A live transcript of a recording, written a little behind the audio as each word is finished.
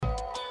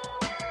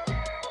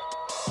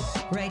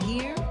Right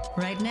here,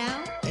 right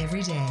now,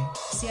 every day.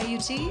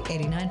 CIUT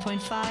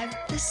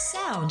 89.5, the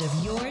sound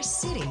of your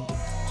city.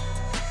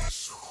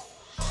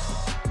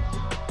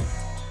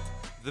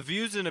 The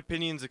views and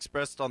opinions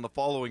expressed on the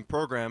following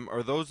program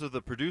are those of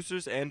the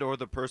producers and or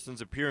the persons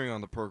appearing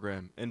on the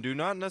program and do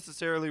not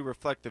necessarily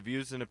reflect the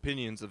views and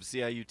opinions of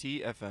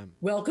CIUT FM.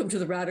 Welcome to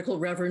the Radical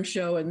Reverend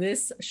Show, and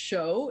this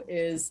show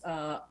is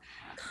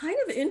kind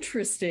of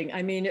interesting.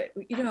 I mean,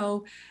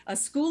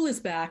 school is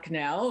back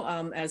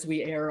now as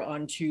we air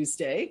on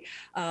Tuesday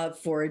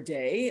for a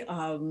day,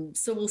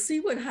 so we'll see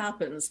what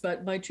happens.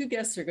 But my two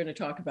guests are going to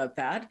talk about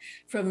that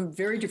from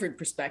very different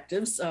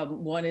perspectives.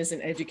 One is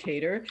an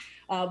educator,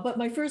 but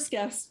my first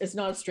guest is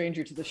not a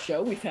stranger to the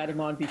show. We've had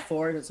him on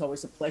before, and it's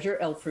always a pleasure.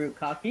 El-Farouk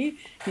Khaki.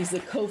 He's the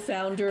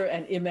co-founder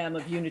and imam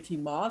of Unity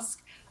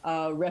Mosque,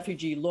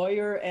 refugee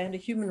lawyer, and a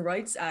human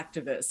rights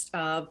activist.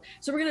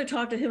 So we're going to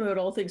talk to him about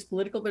all things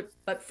political. But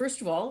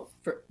first of all,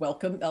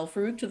 welcome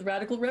El-Farouk to the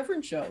Radical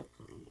Reverend Show.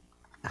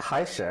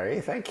 Hi, Sherry.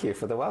 Thank you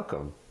for the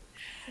welcome.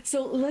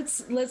 So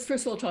let's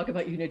first of all talk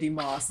about Unity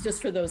Mosque,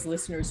 just for those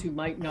listeners who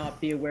might not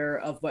be aware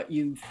of what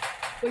you've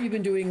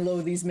been doing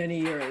these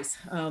many years.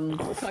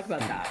 We'll talk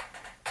about that.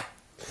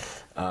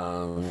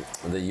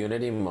 The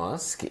Unity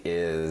Mosque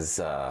is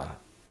a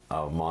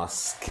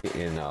mosque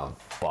in a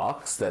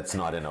box that's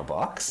not in a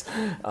box.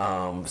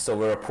 So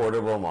we're a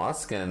portable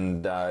mosque,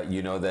 and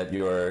you know that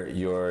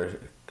your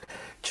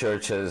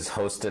church has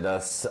hosted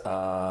us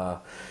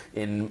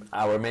in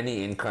our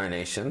many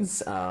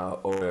incarnations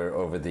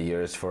over the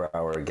years for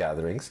our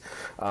gatherings.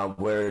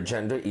 We're a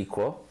gender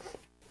equal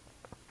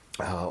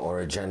or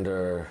a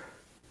gender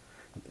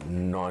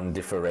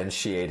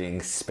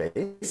non-differentiating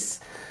space.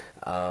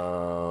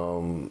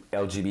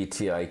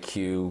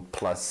 LGBTIQ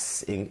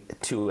plus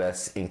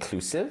 2S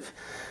inclusive.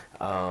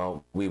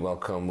 We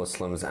welcome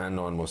Muslims and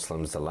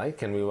non-Muslims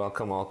alike, and we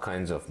welcome all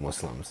kinds of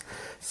Muslims.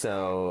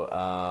 So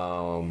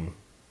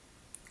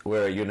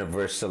we're a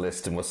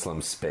universalist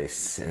Muslim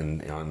space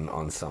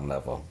on some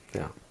level,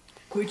 yeah.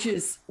 Which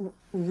is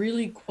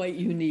really quite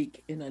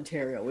unique in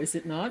Ontario, is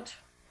it not?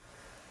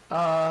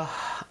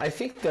 I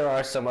think there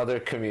are some other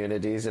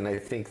communities, and I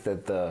think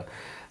that the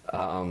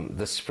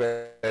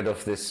spread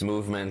of this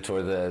movement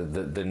or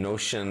the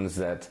notions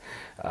that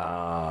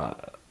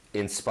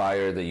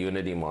inspire the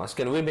Unity Mosque,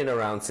 and we've been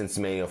around since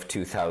May of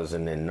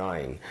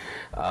 2009,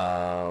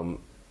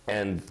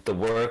 and the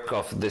work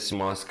of this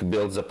mosque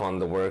builds upon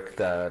the work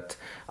that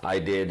I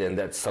did and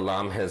that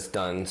Salam has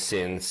done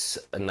since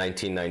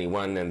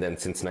 1991 and then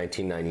since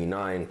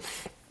 1999.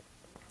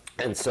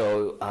 And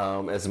so,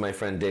 as my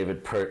friend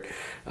David Pert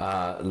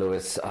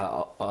Lewis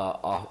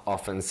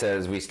often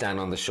says, we stand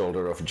on the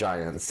shoulder of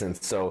giants. And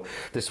so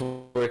this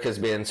work has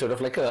been sort of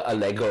like a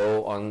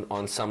Lego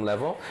on some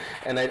level.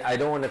 And I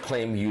don't want to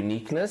claim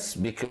uniqueness,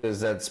 because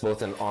that's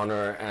both an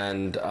honor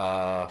and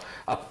a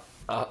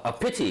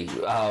pity,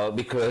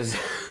 because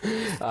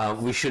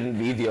we shouldn't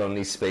be the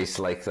only space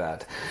like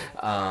that.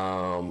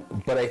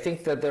 But I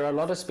think that there are a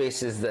lot of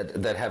spaces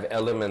that have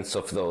elements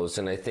of those,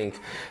 and I think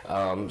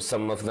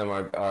some of them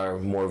are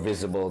more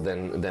visible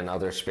than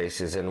other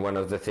spaces. And one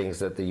of the things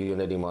that the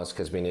Unity Mosque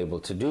has been able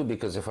to do,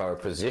 because of our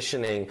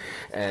positioning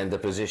and the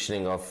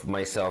positioning of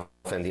myself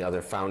and the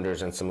other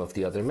founders and some of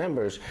the other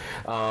members,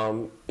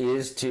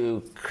 is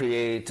to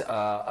create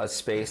a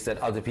space that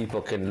other people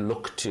can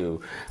look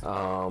to,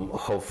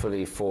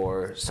 hopefully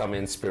for some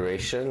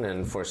inspiration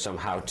and for some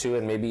how-to,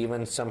 and maybe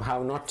even some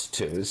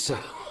how-not-to. So.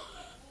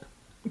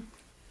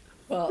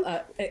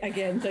 Well,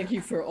 again, thank you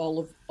for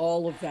all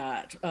of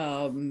that.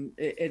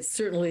 It's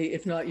certainly,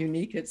 if not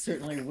unique, it's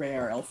certainly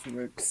rare,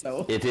 El-Farouk.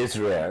 So it is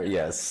rare,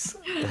 yes.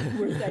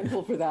 We're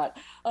thankful for that.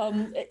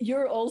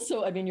 You're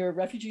also, you're a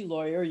refugee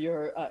lawyer,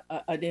 you're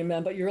an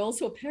imam, but you're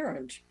also a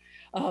parent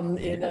in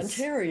Yes.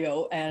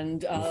 Ontario,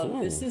 and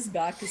this is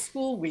back to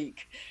school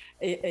week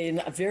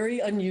in very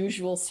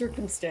unusual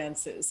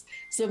circumstances.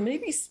 So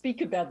maybe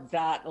speak about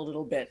that a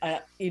little bit.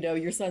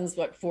 Your son's,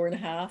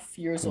 4.5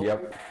 years old?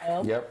 Yep.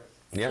 Yep.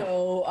 Yeah.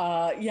 So,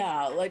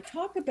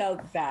 talk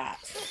about that.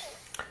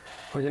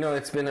 Well,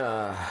 it's been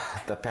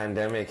the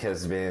pandemic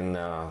has been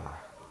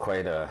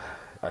quite a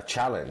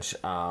challenge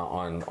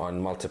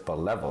on multiple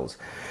levels.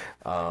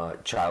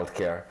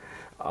 Childcare.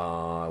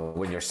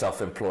 When you're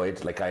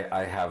self-employed, like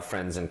I have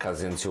friends and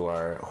cousins who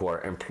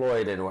are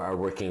employed and who are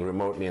working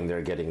remotely, and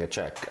they're getting a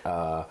check.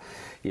 That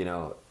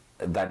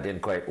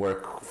didn't quite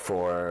work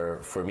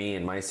for me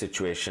in my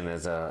situation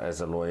as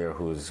a lawyer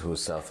who's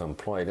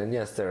self-employed. And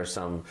yes, there are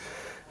some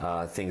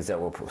things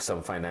that were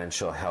some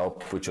financial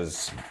help, which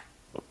was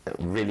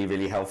really,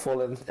 really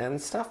helpful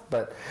and stuff.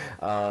 But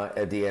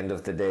at the end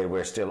of the day,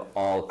 we're still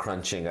all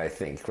crunching, I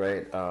think,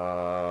 right?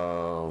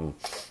 No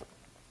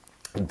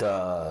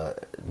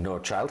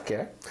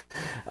childcare,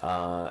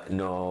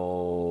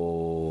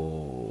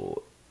 no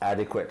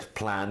adequate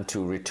plan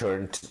to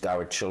return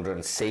our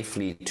children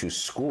safely to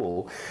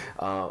school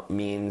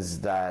means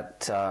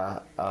that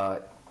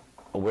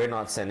we're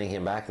not sending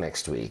him back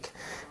next week.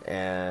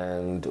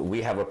 And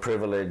we have a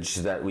privilege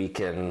that we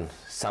can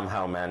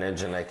somehow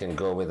manage, and I can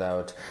go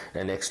without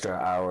an extra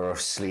hour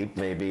of sleep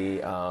maybe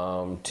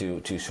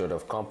to sort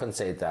of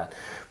compensate that.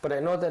 But I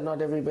know that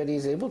not everybody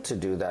is able to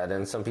do that,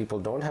 and some people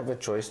don't have a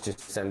choice to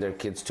send their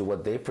kids to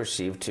what they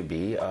perceive to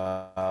be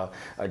a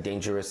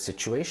dangerous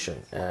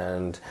situation.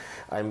 And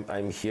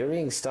I'm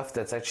hearing stuff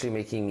that's actually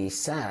making me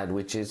sad,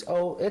 which is,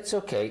 oh, it's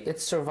okay,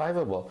 it's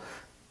survivable.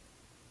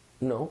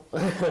 No,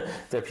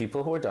 there are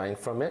people who are dying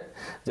from it.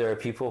 There are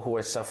people who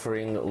are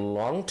suffering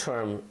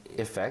long-term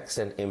effects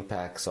and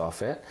impacts of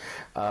it.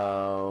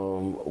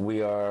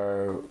 We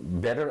are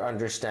better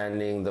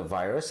understanding the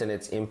virus and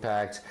its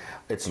impact,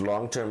 its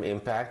long-term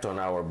impact on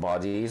our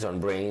bodies,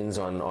 on brains,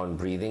 on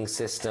breathing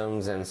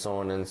systems, and so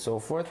on and so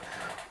forth.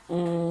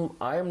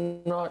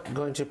 I'm not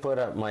going to put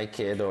up my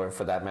kid, or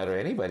for that matter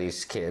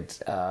anybody's kid,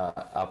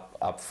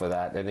 up for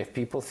that. And if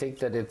people think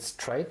that it's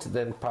trite,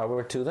 then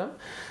power to them.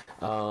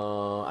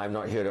 I'm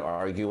not here to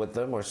argue with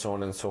them or so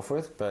on and so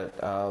forth, but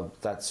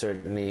that's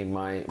certainly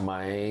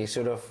my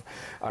sort of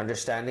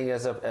understanding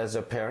as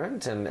a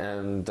parent,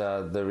 and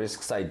the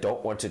risks I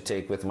don't want to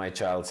take with my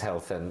child's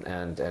health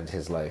and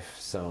his life.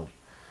 So.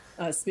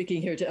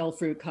 Speaking here to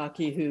El-Farouk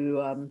Khaki,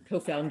 who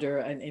co-founder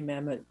and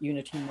imam at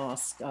Unity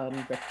Mosque,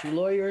 refugee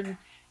lawyer and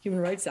human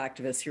rights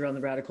activist here on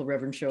the Radical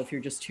Reverend Show, if you're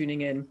just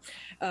tuning in.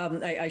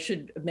 I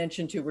should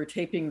mention too, we're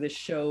taping this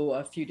show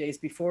a few days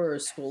before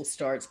school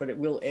starts, but it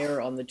will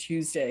air on the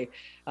Tuesday,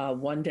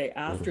 one day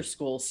after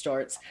school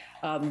starts,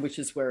 which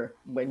is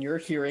when you're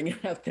hearing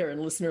it out there in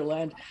listener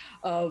land.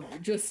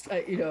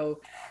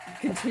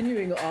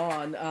 Continuing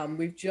on,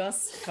 we've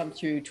just come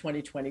through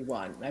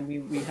 2021. I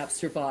mean, we have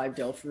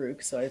survived,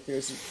 El-Farouk, so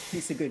there's a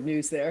piece of good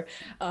news there.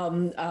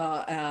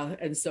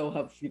 And so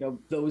have,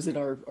 those in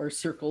our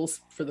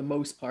circles for the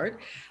most part.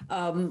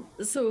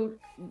 So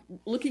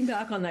looking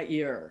back on that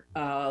year,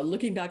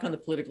 looking back on the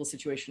political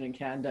situation in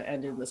Canada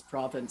and in this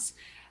province,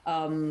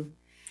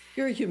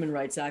 you're a human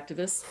rights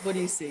activist. What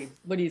do you see?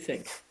 What do you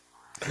think?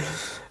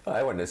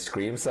 I want to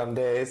scream some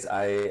days.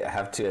 I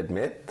have to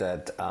admit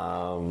that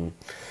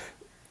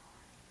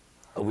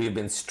we've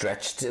been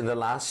stretched in the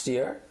last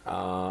year,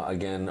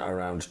 again,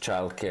 around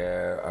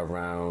childcare,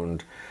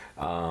 around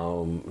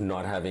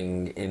not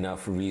having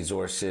enough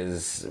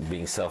resources,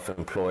 being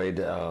self-employed,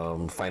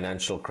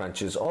 financial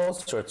crunches, all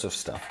sorts of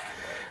stuff.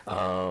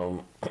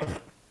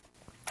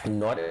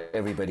 Not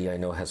everybody I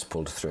know has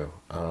pulled through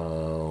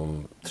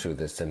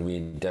this, and we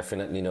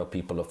definitely know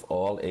people of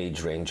all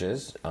age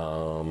ranges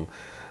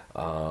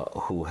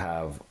who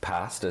have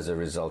passed as a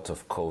result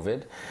of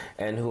COVID,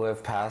 and who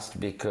have passed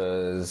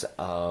because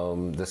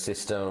the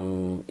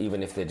system,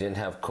 even if they didn't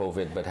have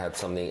COVID but had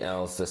something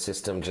else, the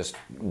system just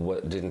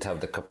didn't have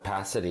the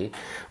capacity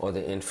or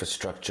the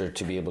infrastructure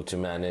to be able to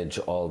manage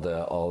all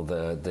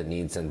the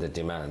needs and the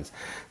demands.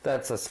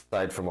 That's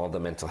aside from all the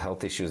mental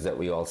health issues that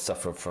we all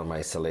suffer from,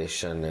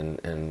 isolation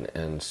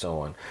and so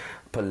on.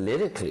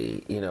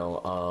 Politically,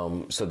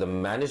 so the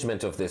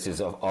management of this is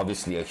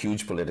obviously a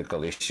huge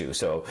political issue.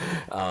 So,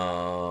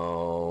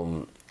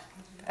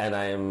 and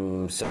I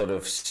am sort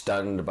of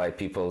stunned by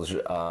people's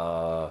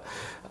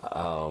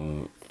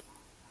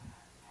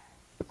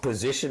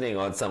positioning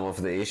on some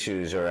of the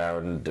issues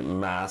around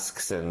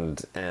masks and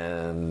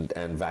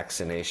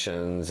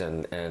vaccinations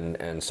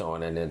and so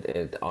on. And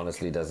it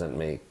honestly doesn't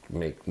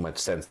make much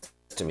sense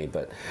to me,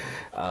 but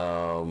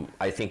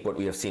I think what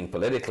we have seen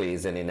politically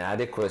is an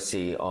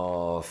inadequacy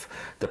of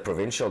the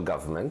provincial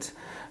government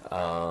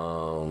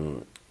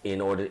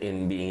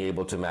in being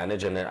able to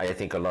manage, and I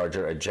think a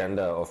larger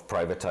agenda of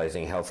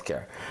privatizing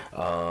healthcare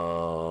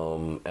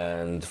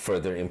and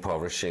further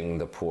impoverishing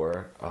the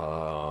poor.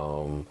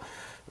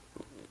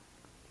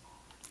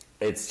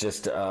 It's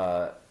just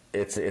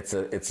it's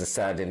a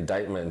sad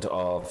indictment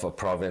of a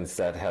province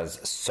that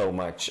has so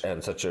much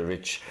and such a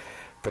rich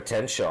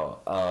potential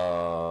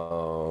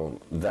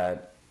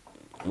that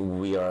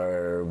we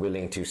are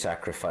willing to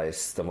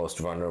sacrifice the most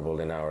vulnerable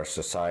in our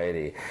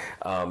society,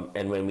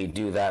 and when we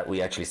do that,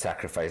 we actually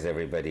sacrifice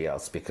everybody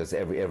else, because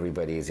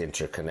everybody is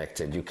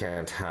interconnected. You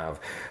can't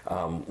have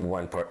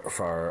one part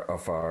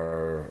of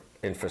our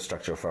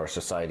infrastructure for our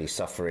society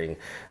suffering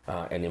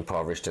and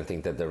impoverished and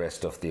think that the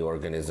rest of the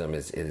organism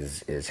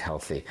is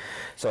healthy.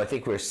 So I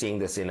think we're seeing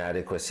this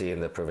inadequacy in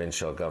the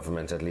provincial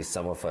government, at least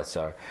some of us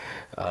are.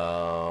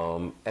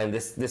 And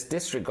this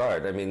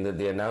disregard, I mean,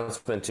 the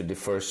announcement to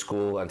defer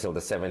school until the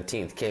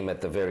 17th came at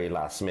the very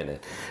last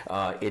minute.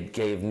 It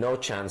gave no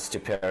chance to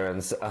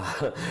parents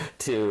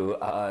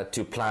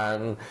to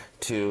plan,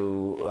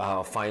 to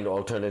find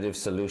alternative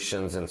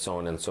solutions, and so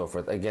on and so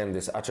forth. Again,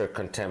 this utter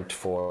contempt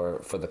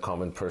for the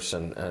common person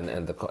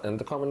and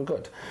the common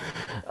good.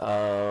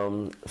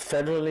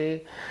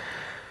 Federally,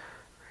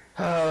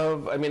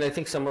 I mean, I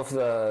think some of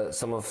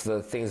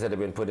the things that have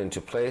been put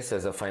into place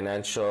as a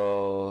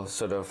financial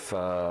sort of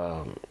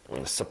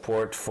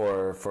support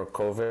for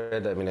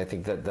COVID. I mean, I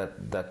think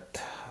that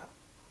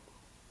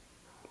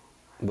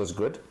was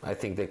good. I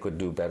think they could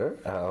do better.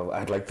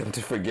 I'd like them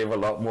to forgive a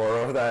lot more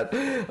of that,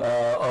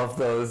 of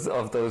those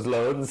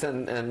loans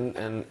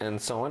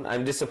and so on.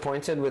 I'm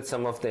disappointed with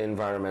some of the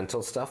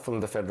environmental stuff from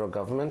the federal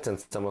government and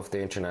some of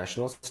the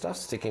international stuff.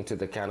 Sticking to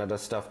the Canada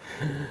stuff,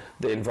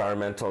 the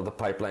environmental, the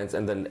pipelines,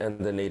 and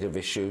the native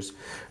issues.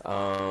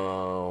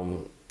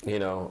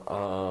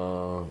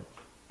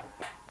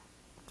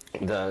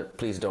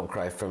 Please don't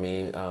cry for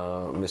me,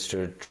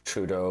 Mr.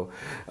 Trudeau.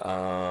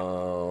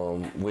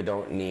 We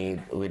don't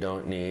need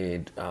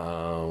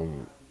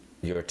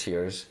your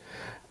tears.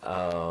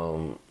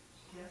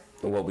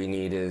 What we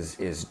need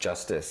is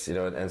justice,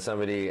 and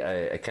somebody,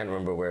 I can't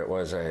remember where it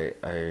was, I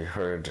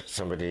heard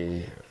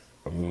somebody,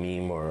 a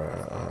meme or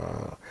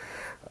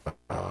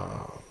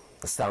a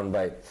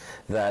soundbite,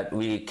 that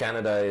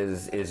Canada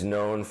is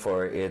known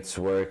for its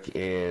work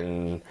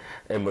in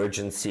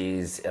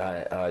emergencies,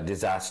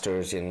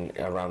 disasters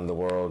around the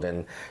world,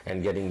 and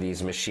getting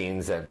these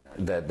machines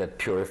that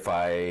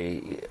purify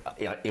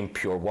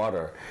impure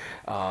water.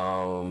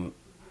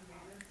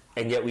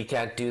 And yet we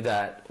can't do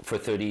that for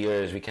 30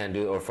 years,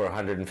 or for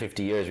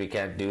 150 years, we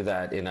can't do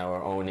that in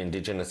our own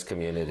Indigenous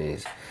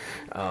communities.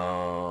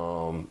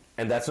 And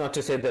that's not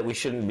to say that we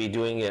shouldn't be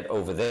doing it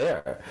over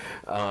there.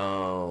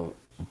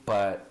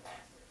 But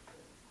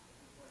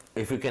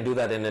if we can do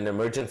that in an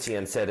emergency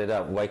and set it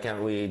up, why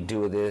can't we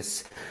do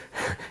this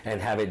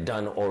and have it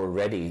done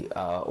already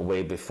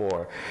way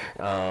before?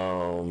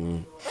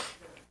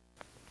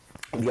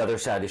 The other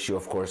sad issue,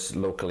 of course,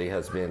 locally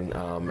has been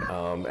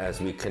as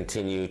we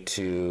continue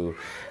to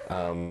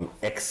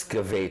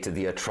excavate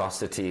the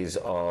atrocities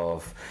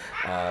of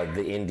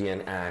the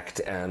Indian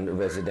Act and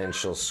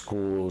residential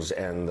schools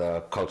and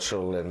the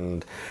cultural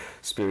and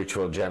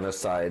spiritual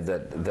genocide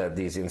that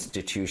these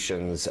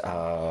institutions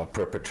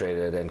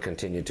perpetrated and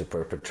continue to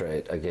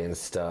perpetrate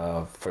against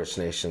First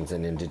Nations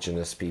and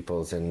Indigenous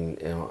peoples in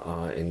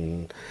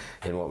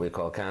what we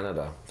call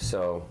Canada.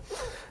 So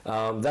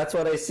that's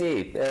what I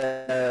see,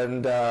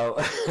 and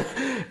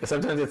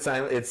sometimes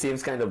it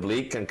seems kind of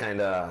bleak and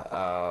kind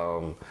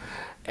of.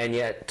 And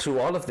yet, through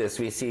all of this,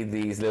 we see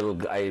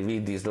I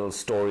read these little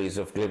stories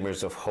of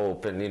glimmers of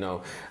hope. And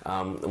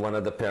one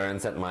of the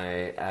parents at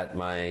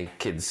my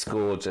kid's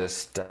school we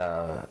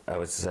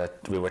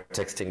were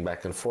texting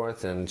back and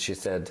forth, and she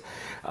said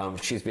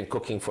she's been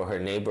cooking for her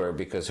neighbor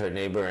because her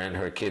neighbor and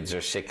her kids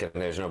are sick, and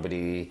there's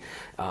nobody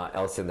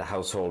else in the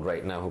household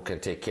right now who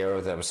can take care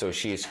of them. So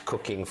she's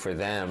cooking for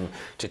them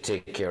to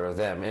take care of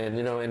them. And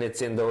and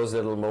it's in those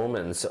little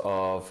moments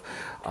of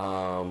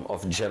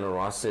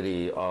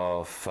generosity,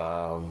 of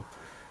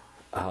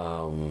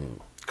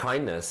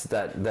kindness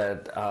that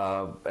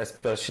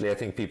especially I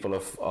think people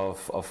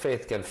of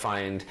faith can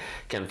find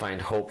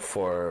hope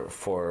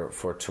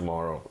for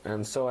tomorrow.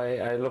 And so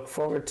I look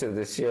forward to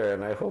this year,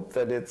 and I hope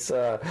that it's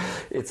a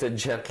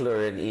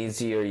gentler and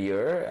easier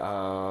year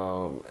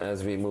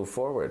as we move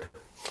forward.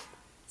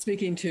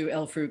 Speaking to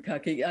El-Farouk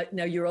Khaki,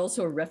 now you're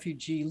also a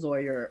refugee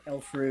lawyer,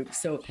 El-Farouk.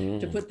 So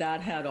to put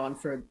that hat on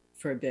for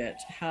a bit,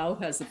 how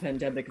has the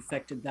pandemic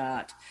affected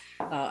that?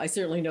 I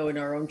certainly know in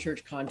our own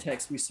church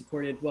context, we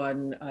supported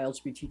one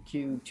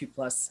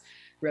LGBTQ2+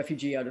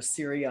 refugee out of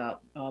Syria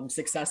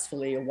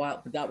successfully a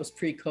while, but that was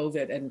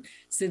pre-COVID. And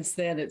since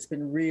then, it's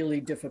been really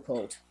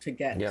difficult to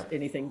get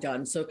anything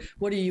done. So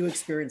what are you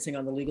experiencing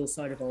on the legal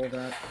side of all of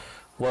that?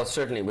 Well,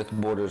 certainly with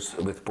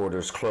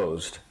borders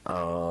closed,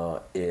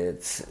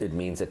 it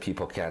means that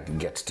people can't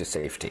get to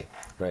safety,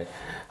 right?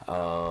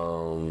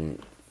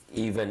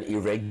 Even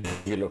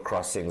irregular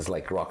crossings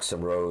like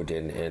Roxham Road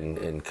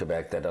in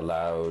Quebec that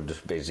allowed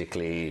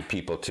basically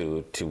people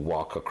to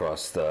walk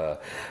across the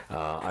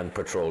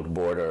unpatrolled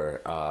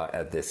border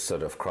at this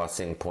sort of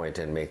crossing point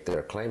and make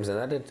their claims,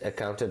 and that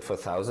accounted for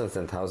thousands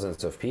and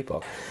thousands of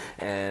people,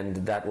 and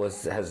that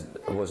was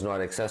not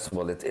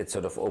accessible. It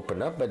sort of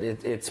opened up, but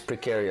it's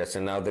precarious,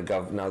 and now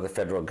the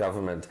federal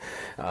government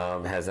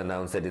has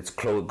announced that it's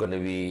going to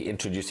be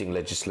introducing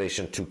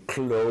legislation to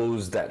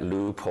close that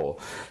loophole,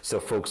 so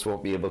folks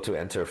won't be able to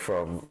enter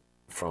from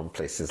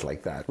places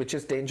like that, which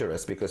is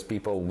dangerous because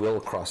people will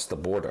cross the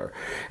border.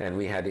 And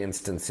we had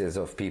instances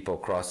of people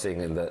crossing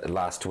in the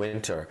last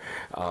winter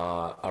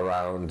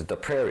around the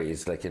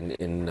prairies, like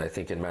in I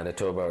think in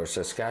Manitoba or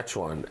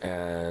Saskatchewan,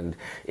 and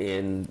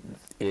in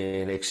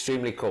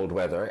extremely cold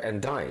weather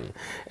and dying.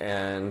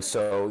 And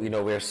so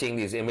we're seeing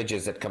these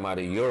images that come out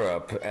of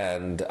Europe,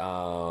 and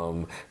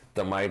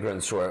the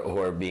migrants who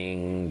are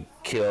being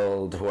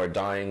killed, who are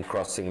dying,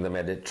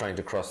 trying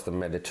to cross the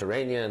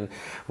Mediterranean,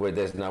 where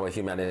there's now a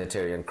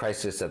humanitarian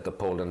crisis at the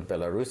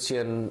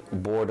Poland-Belarusian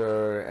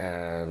border,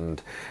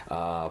 and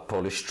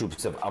Polish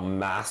troops have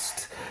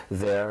amassed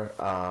there.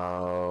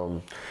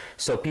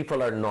 So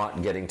people are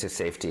not getting to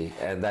safety,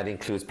 and that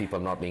includes people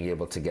not being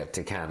able to get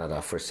to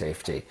Canada for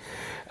safety.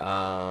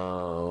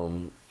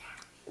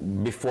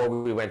 Before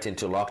we went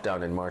into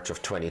lockdown in March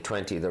of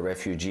 2020, the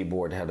Refugee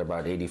Board had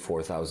about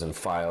 84,000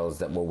 files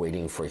that were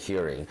waiting for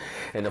hearing.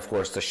 And of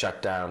course, the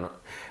shutdown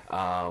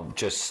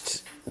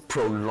just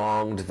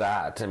prolonged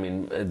that. I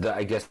mean,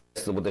 I guess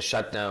the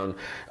shutdown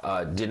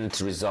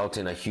didn't result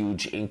in a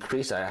huge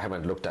increase. I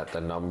haven't looked at the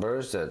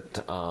numbers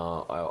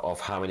of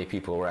how many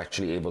people were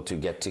actually able to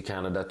get to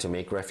Canada to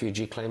make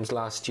refugee claims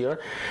last year,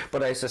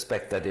 but I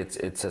suspect that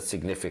it's a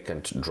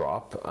significant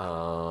drop.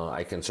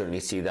 I can certainly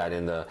see that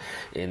in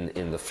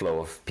the flow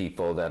of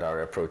people that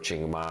are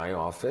approaching my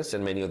office,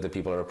 and many of the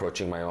people who are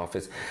approaching my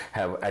office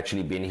have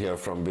actually been here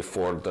from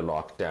before the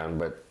lockdown,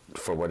 but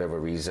for whatever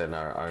reason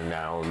are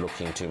now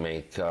looking to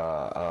make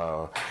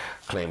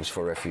claims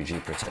for refugee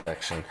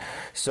protection.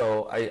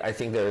 So I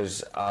think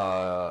there's,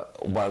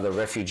 while the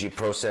refugee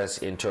process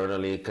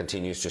internally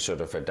continues to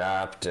sort of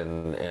adapt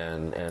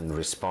and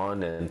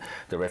respond, and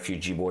the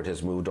Refugee Board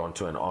has moved on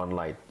to an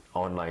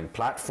online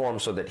platform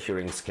so that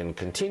hearings can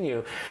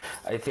continue,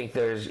 I think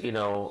there's,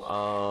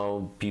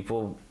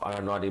 people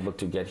are not able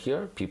to get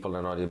here, people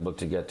are not able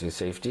to get to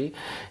safety,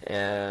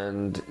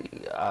 and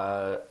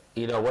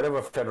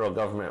whatever federal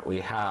government we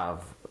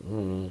have,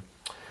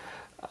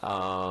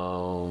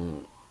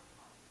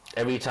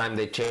 every time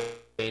they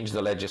change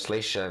the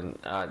legislation,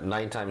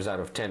 9 times out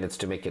of 10 it's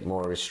to make it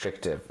more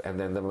restrictive, and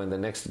then when the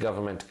next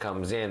government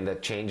comes in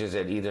that changes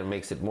it, either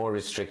makes it more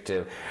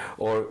restrictive,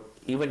 or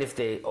even if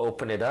they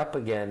open it up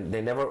again,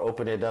 they never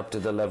open it up to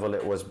the level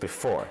it was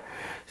before.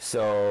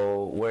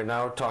 So we're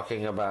now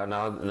talking about,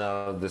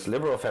 now this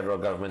Liberal federal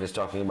government is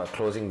talking about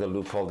closing the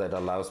loophole that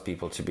allows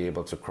people to be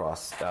able to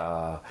cross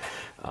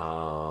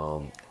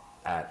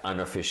at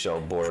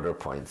unofficial border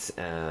points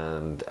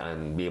and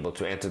be able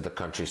to enter the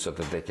country so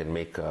that they can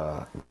make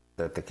a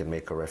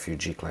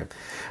refugee claim.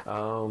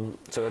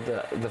 So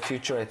the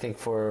future, I think,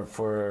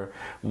 for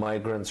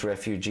migrants,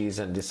 refugees,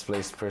 and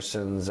displaced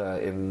persons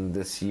in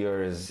this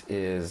year is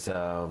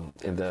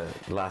in the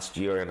last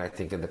year, and I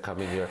think in the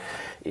coming year,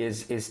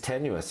 is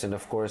tenuous. And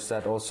of course,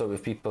 that also,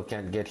 if people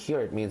can't get here,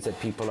 it means that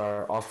people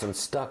are often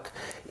stuck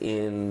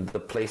in the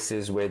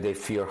places where they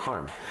fear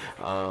harm,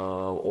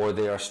 or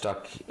they are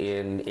stuck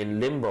in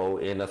limbo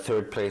in a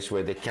third place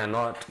where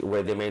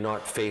they may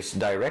not face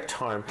direct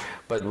harm,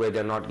 but where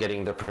they're not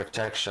getting the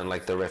protection,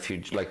 like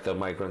the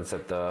migrants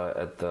at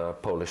the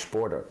Polish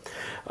border,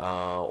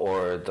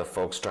 or the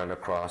folks trying to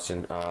cross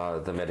in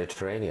the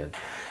Mediterranean.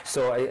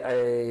 So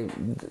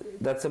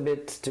that's a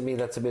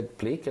bit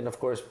bleak. And of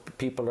course,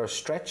 people are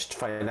stretched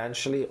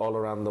financially all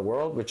around the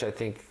world, which I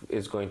think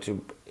is going to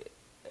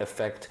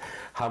affect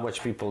how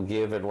much people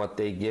give and what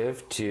they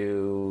give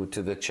to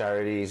the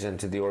charities and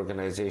to the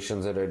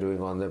organizations that are doing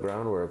on the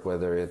groundwork,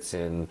 whether it's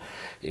in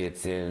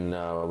with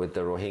the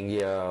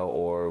Rohingya,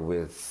 or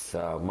with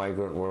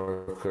migrant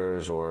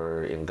workers,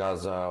 or in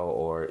Gaza,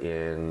 or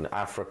in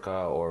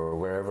Africa, or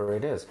wherever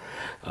it is.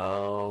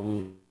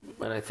 And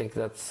I think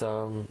that's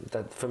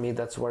that for me,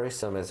 that's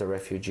worrisome as a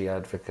refugee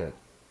advocate.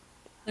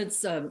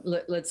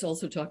 Let's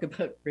also talk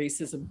about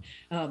racism,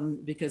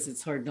 because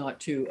it's hard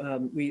not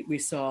to. We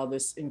saw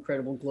this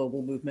incredible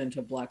global movement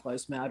of Black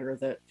Lives Matter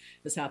that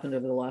has happened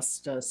over the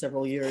last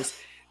several years.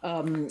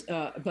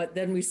 But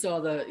then we saw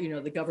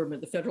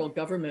the federal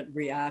government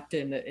react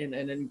in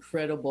an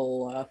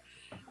incredible,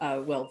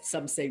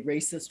 some say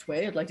racist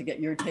way. I'd like to get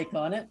your take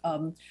on it.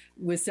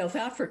 With South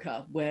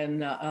Africa,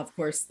 when of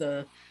course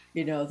the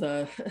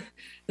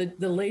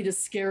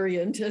latest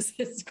scariant, as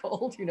it's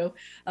called,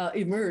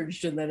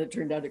 emerged, and then it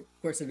turned out, of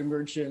course, it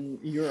emerged in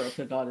Europe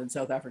and not in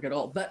South Africa at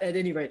all. But at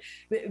any rate,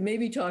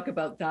 maybe talk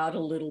about that a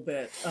little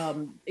bit.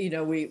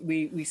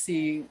 We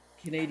see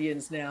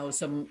Canadians now,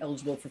 some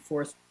eligible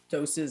for 4th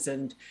doses,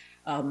 and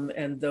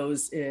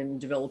those in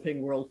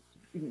developing world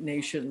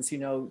nations,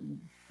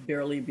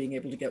 barely being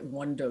able to get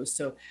 1 dose.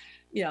 So,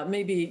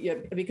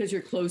 because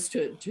you're close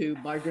to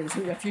migrants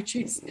and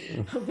refugees,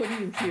 what are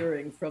you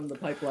hearing from the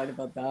pipeline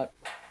about that?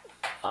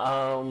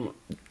 I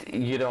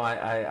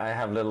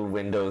have little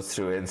windows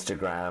through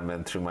Instagram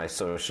and through my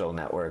social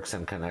networks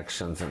and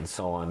connections and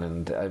so on.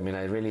 And I mean,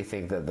 I really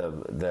think that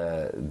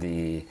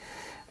the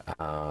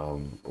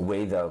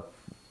way the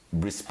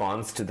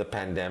response to the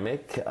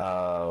pandemic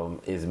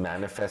is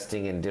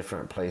manifesting in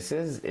different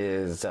places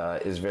is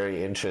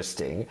very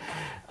interesting.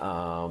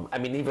 I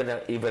mean,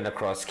 even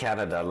across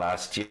Canada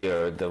last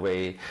year, the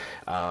way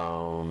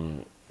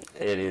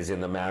it is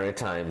in the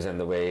Maritimes, and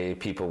the way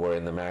people were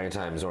in the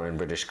Maritimes or in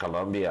British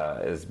Columbia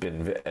has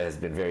been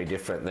very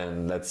different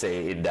than, let's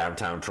say, in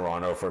downtown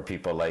Toronto for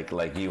people like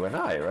you and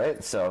I,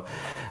 right? So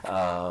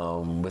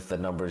with the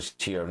numbers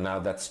here now,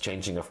 that's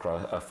changing, of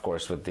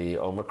course, with the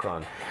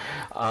Omicron.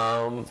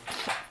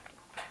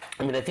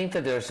 I mean, I think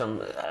that there's some,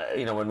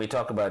 when we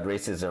talk about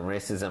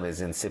racism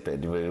is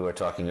insipid. We were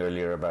talking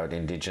earlier about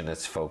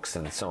Indigenous folks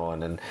and so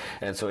on,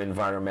 and so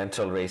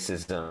environmental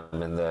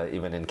racism,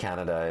 even in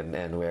Canada,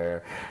 and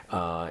where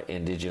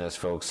Indigenous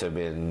folks have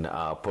been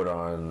put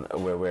on,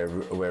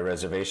 where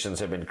reservations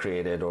have been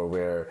created, or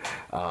where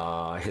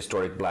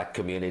historic Black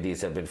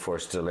communities have been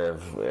forced to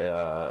live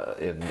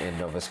in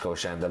Nova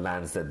Scotia and the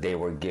lands that they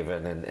were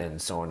given, and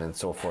so on and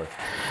so forth.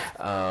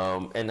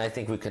 And I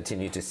think we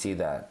continue to see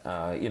that.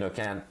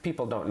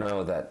 People don't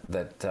know that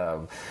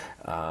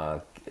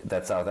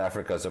that South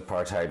Africa's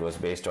apartheid was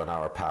based on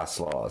our past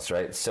laws,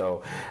 right?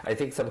 So I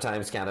think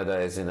sometimes Canada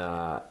is in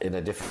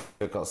a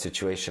difficult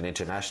situation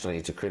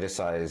internationally to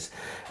criticize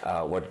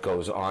what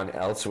goes on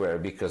elsewhere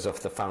because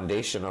of the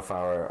foundation of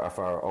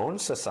our own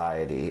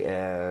society.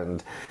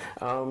 And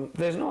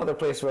there's no other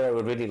place where I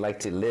would really like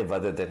to live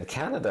other than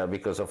Canada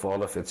because of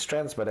all of its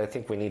strengths. But I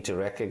think we need to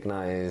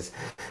recognize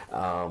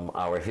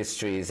our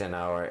histories and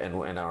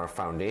our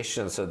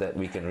foundations so that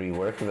we can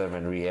rework them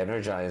and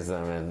re-energize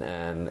them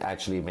and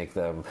actually make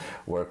them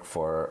work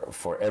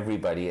for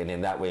everybody, and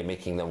in that way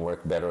making them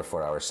work better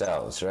for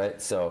ourselves,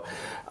 right? So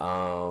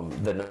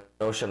the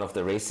notion of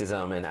the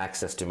racism and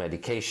access to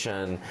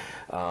medication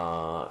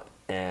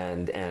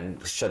and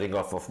shutting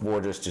off of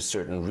borders to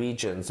certain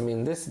regions. I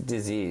mean, this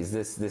disease,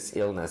 this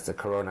illness, the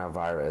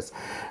coronavirus,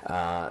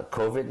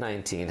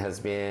 COVID-19 has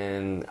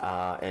been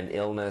an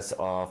illness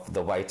of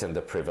the white and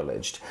the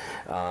privileged.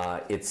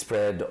 It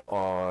spread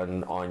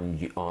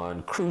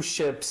on cruise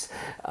ships,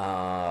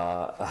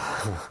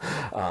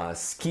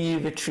 ski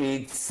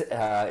retreats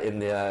in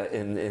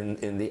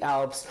the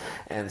Alps,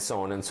 and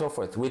so on and so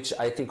forth, which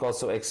I think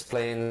also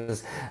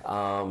explains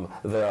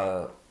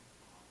the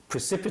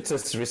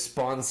precipitous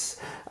response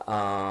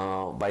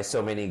by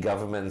so many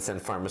governments and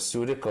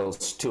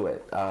pharmaceuticals to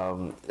it.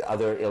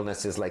 Other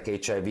illnesses like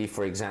HIV,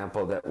 for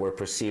example, that were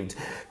perceived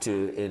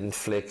to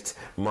inflict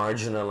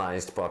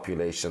marginalized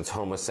populations,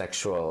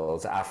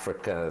 homosexuals,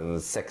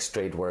 Africans, sex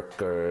trade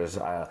workers,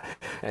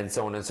 and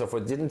so on and so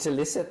forth, didn't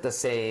elicit the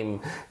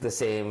same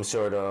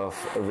sort of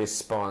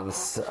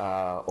response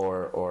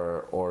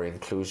or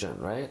inclusion,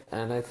 right?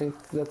 And I think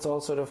that's all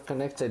sort of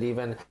connected,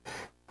 even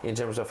in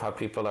terms of how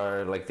people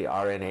are, like the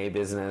RNA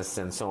business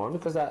and so on,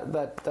 because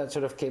that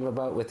sort of came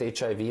about with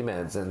HIV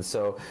meds. And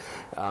so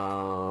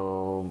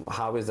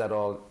how is that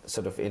all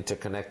sort of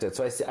interconnected?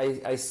 So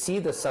I see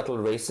the subtle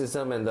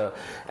racism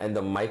and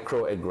the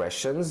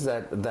microaggressions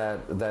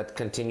that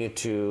continue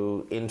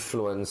to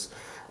influence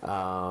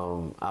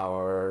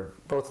our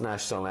both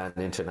national and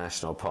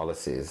international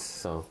policies.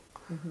 So.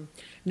 Mm-hmm.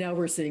 Now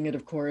we're seeing it,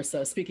 of course,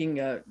 speaking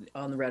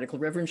on the Radical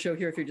Reverend show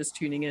here, if you're just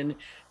tuning in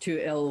to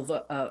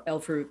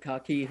El-Farouk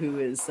Khaki, who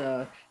is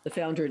the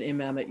founder and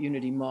imam at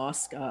Unity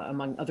Mosque,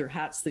 among other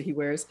hats that he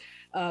wears.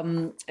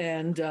 You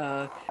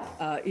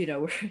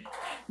know,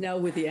 now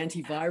with the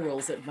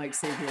antivirals that might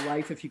save your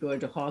life if you go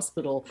into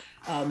hospital,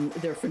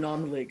 they're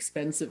phenomenally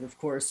expensive, of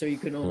course. So you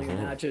can only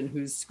imagine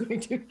who's going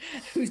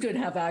to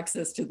have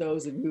access to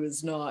those and who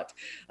is not.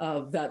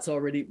 That's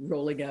already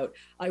rolling out.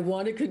 I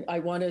want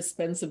to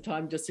spend some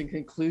time just in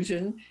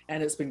conclusion,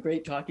 and it's been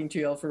great talking to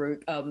you,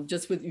 El-Farouk.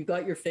 Just with you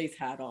got your faith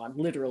hat on,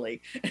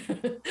 literally.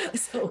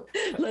 So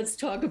let's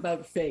talk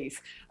about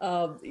faith.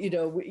 You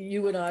know,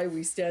 you and I,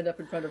 we stand up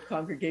in front of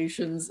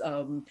congregations.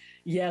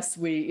 Yes,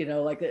 we, you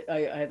know, like I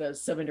had a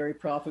seminary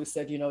prof who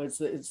said, you know, it's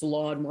the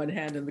law in one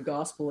hand and the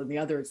gospel in the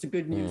other. It's the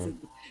good news, and,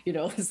 you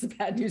know, it's the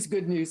bad news,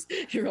 good news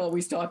you're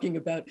always talking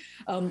about.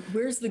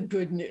 Where's the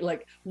good news?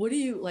 Like, what do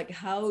you, like,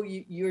 how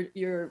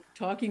you're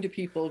talking to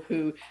people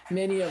who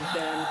many of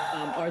them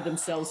are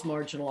themselves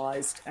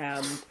marginalized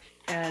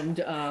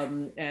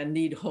and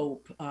need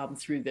hope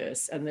through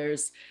this. And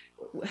there's,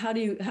 how do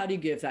you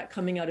give that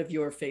coming out of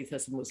your faith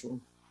as a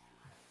Muslim?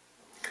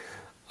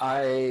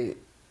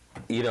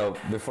 You know,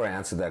 before I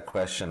answer that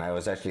question, I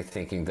was actually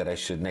thinking that I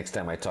should, next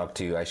time I talk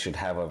to you, I should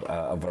have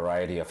a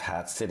variety of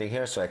hats sitting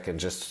here so I can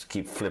just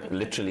keep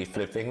literally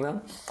flipping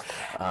them.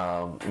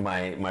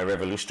 My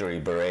revolutionary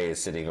beret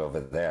is sitting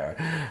over there.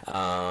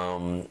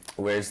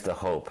 Where's the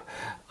hope?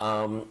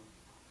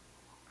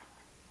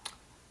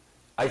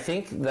 I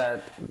think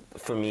that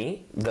for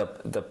me,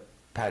 the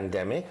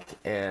pandemic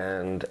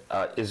and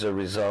is a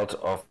result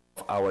of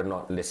our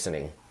not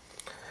listening.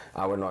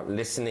 Our not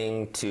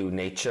listening to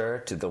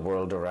nature, to the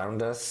world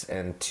around us,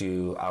 and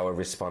to our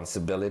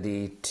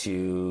responsibility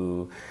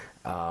to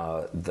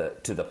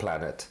the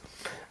planet.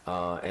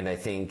 And I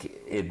think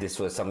this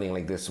was something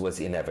like this was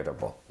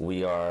inevitable.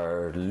 We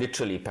are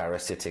literally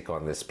parasitic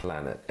on this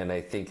planet, and I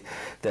think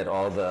that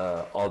all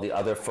the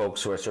other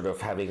folks who are sort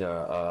of having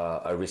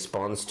a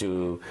response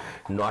to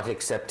not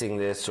accepting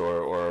this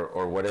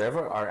or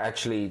whatever are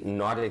actually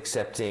not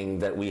accepting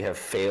that we have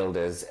failed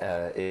as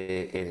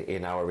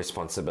in our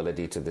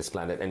responsibility to this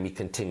planet, and we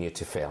continue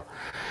to fail.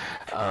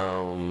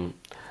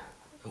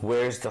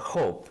 Where's the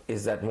hope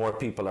is that more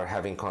people are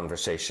having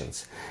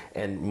conversations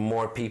and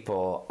more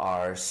people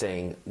are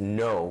saying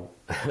no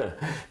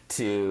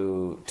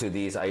to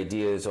these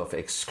ideas of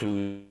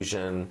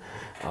exclusion,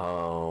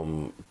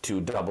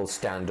 to double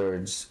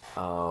standards,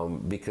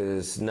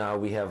 because now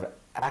we have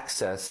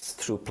access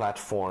through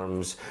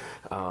platforms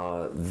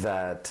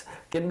that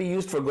can be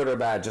used for good or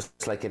bad,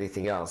 just like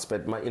anything else.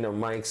 But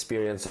my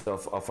experience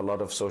of a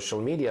lot of social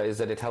media is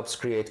that it helps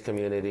create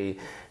community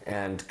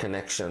and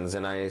connections.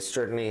 And I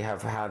certainly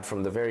have had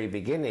from the very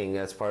beginning,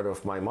 as part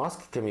of my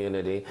mosque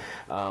community,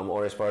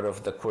 or as part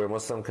of the queer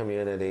Muslim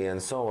community and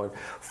so on,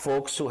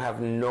 folks who have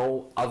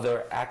no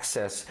other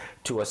access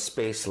to a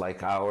space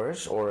like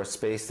ours, or a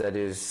space that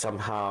is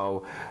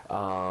somehow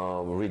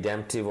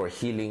redemptive or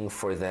healing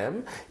for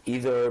them, either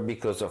either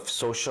because of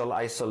social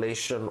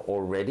isolation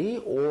already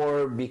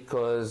or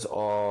because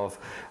of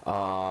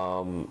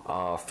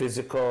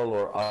physical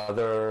or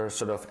other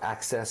sort of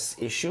access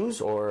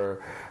issues or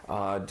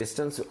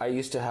distance. I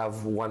used to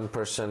have one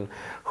person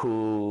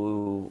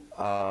who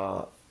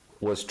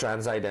was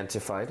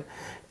trans-identified,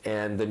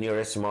 and the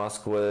nearest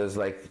mosque was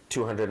like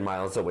 200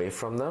 miles away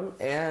from them,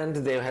 and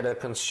they had a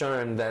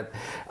concern that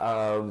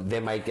they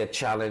might get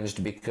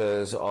challenged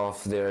because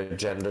of their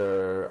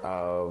gender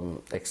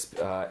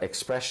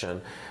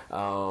expression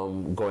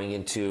going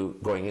into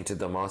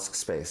the mosque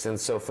space. And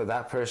so for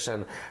that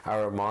person,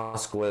 our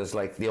mosque was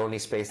like the only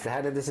space they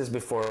had, and this is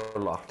before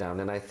lockdown.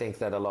 And I think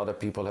that a lot of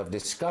people have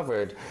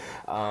discovered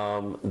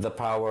the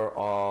power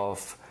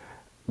of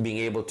being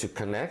able to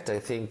connect. I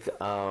think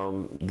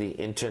the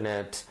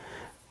internet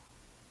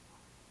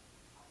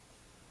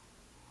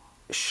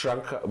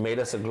made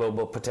us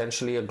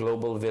potentially a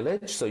global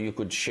village, so you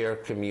could share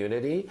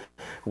community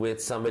with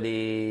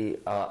somebody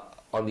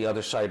on the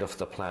other side of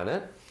the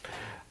planet.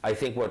 I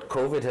think what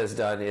COVID has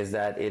done is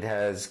that it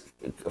has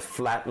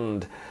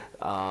flattened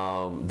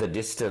the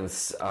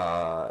distance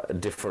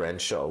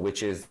differential,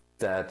 which is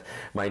that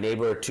my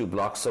neighbor 2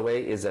 blocks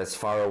away is as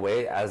far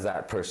away as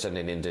that person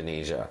in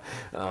Indonesia,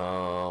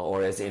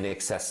 or as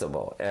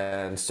inaccessible.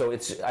 And so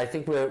I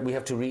think we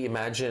have to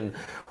reimagine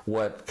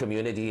what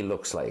community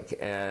looks like,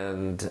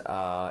 and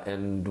how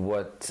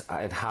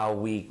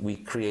we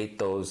create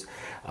those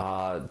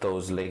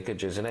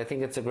linkages. And I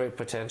think it's a great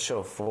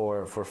potential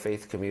for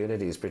faith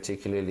communities,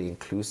 particularly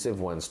inclusive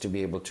ones, to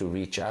be able to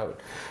reach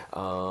out,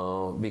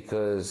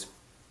 because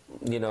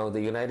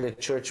the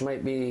United Church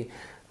might be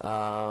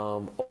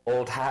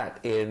old hat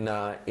in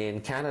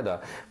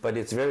Canada, but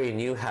it's very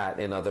new hat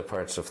in other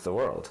parts of the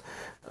world,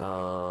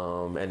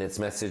 and its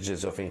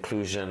messages of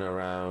inclusion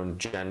around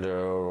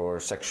gender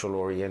or sexual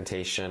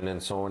orientation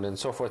and so on and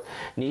so forth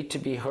need to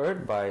be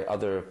heard by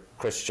other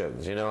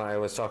Christians. I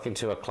was talking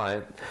to a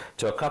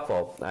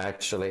couple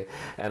actually,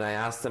 and I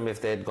asked them if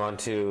they'd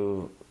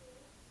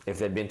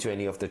been to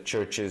any of the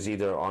churches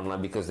either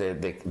online, because they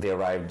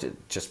arrived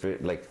just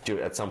like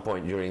at some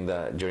point during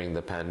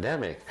the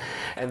pandemic,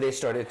 and they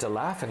started to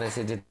laugh. And I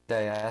said, "Did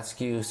I ask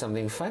you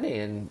something funny?"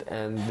 And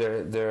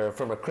they're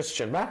from a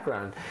Christian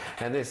background,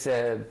 and they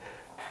said,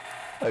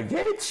 "A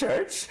gay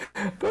church?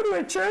 Go to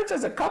a church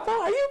as a couple?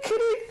 Are you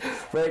kidding?"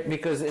 Right?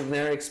 Because in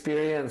their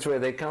experience,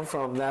 where they come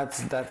from,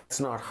 that's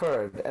not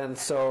heard. And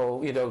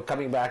so,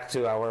 coming back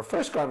to our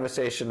first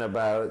conversation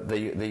about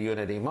the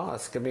Unity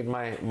Mosque, I mean,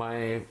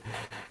 my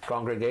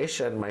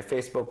congregation, my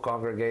Facebook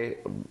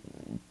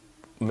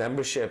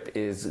membership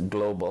is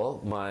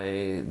global.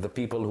 The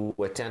people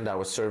who attend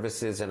our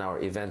services and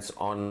our events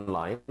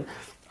online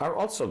are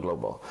also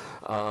global.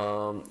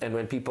 And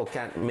when people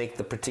can't make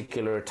the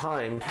particular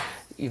time,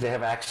 they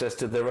have access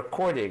to the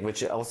recording,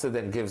 which also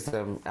then gives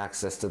them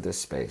access to this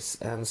space.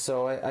 And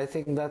so I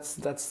think that's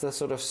the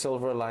sort of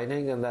silver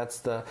lining, and that's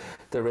the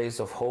rays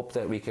of hope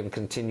that we can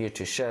continue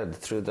to shed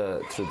through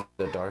the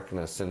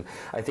darkness. And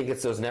I think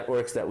it's those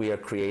networks that we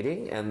are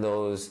creating, and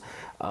those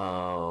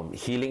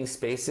healing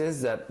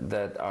spaces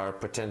that are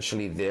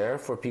potentially there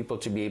for people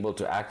to be able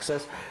to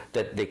access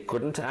that they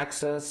couldn't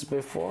access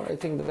before. I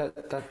think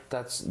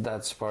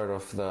that's part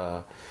of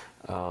the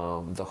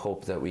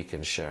hope that we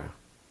can share.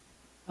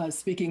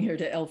 Speaking here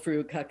to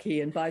El-Farouk Khaki,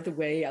 and by the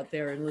way, out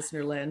there in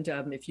listener land,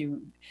 if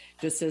you,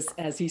 just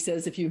as he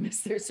says, if you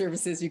miss their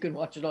services, you can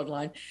watch it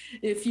online.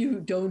 If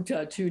you don't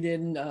tune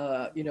in,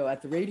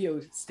 at the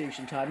radio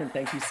station time, and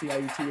thank you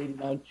CIUT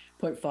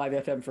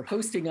 89.5 FM for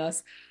hosting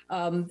us,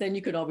 then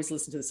you can always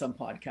listen to this on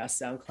podcast,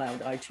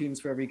 SoundCloud,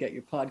 iTunes, wherever you get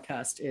your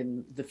podcast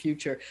in the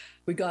future.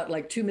 We got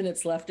like 2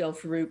 minutes left,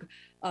 El-Farouk.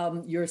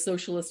 You're a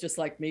socialist just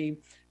like me.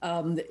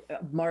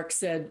 Marx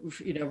said,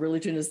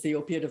 religion is the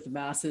opiate of the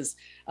masses.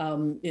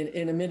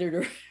 In a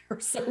minute or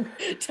so,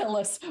 tell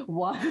us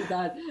why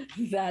that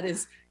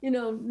is,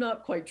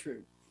 not quite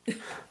true.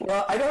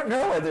 Well, I don't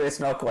know whether it's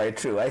not quite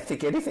true. I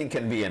think anything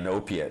can be an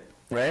opiate,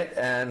 right?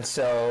 And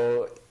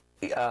so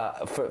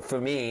for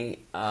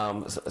me,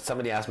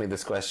 somebody asked me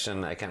this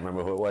question, I can't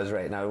remember who it was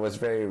right now, it was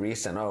very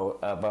recent,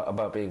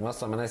 about being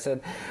Muslim, and I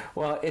said,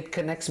 well, it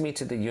connects me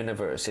to the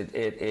universe,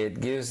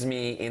 it gives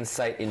me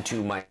insight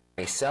into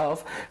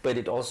myself, but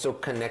it also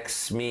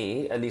connects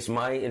me, at least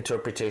my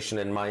interpretation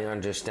and my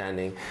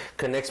understanding,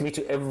 connects me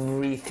to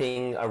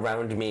everything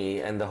around me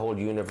and the whole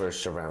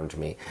universe around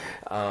me.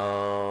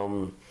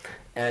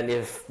 And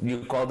if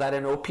you call that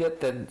an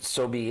opiate, then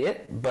so be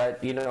it.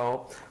 But,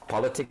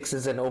 politics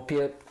is an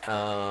opiate.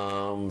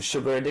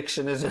 Sugar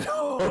addiction is an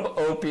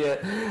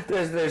opiate.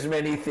 There's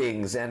many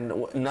things, and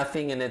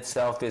nothing in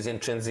itself is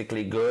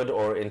intrinsically good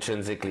or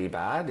intrinsically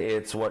bad.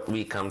 It's what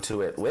we come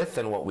to it with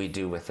and what we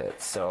do with it.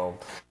 So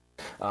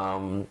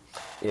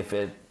if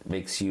it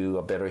makes you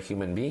a better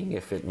human being,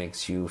 if it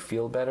makes you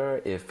feel better,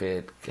 if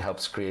it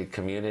helps create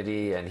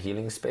community and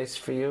healing space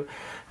for you,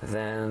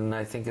 then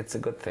I think it's a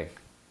good thing.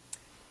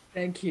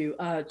 Thank you.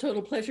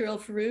 Total pleasure,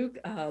 El-Farouk.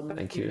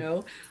 Thank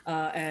you.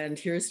 And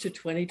here's to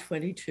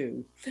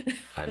 2022.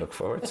 I look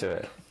forward to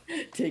it.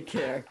 Take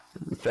care.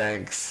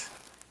 Thanks.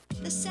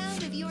 the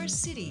sound of your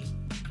city.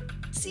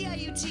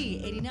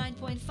 CIUT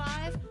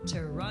 89.5,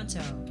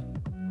 Toronto.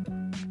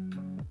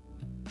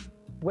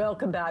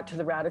 Welcome back to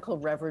the Radical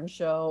Reverend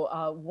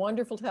Show.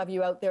 Wonderful to have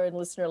you out there in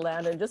listener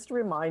land. And just a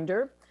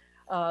reminder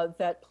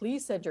that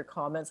please send your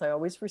comments. I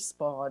always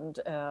respond.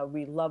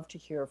 We love to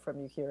hear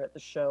from you here at the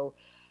show.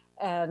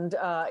 And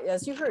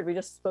as you heard, we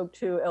just spoke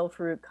to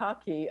El-Farouk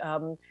Khaki.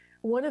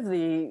 One of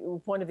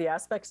the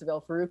aspects of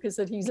El-Farouk is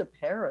that he's a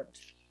parent.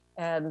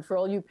 And for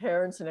all you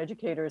parents and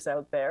educators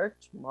out there,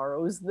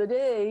 tomorrow's the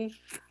day.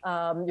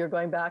 You're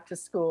going back to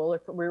school.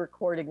 We're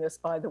recording this,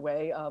 by the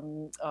way,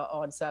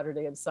 on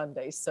Saturday and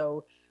Sunday.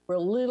 So we're a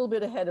little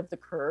bit ahead of the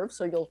curve.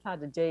 So you'll have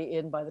had a day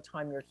in by the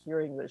time you're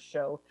hearing this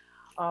show.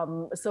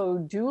 So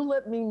do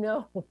let me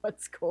know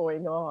what's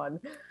going on.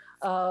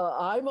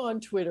 I'm on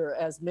Twitter,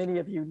 as many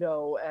of you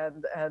know,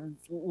 and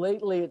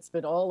lately it's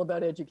been all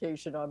about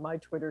education on my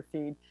Twitter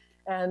feed.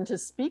 And to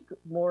speak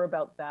more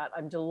about that,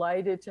 I'm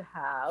delighted to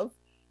have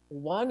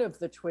one of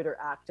the Twitter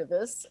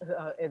activists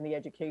in the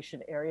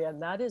education area,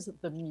 and that is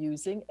the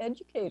Musing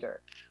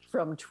Educator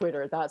from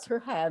Twitter. That's her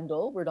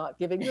handle. We're not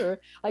giving her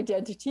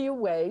identity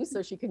away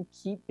so she can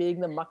keep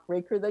being the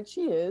muckraker that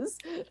she is.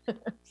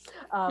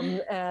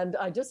 And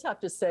I just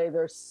have to say,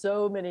 there's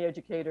so many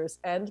educators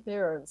and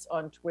parents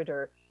on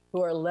Twitter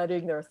who are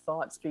letting their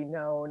thoughts be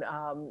known.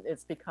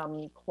 It's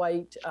become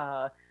quite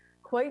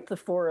the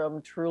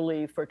forum,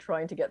 truly, for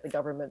trying to get the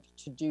government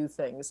to do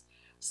things.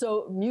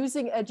 So,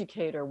 Musing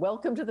Educator,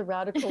 welcome to the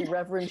Radical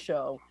Reverend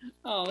Show.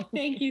 Oh,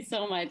 thank you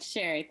so much,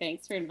 Sherry.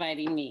 Thanks for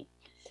inviting me.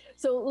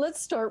 So let's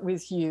start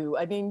with you.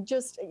 I mean,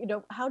 just,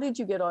 how did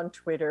you get on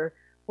Twitter?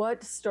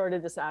 What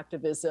started this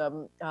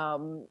activism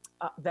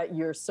that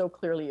you're so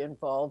clearly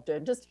involved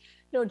in? Just,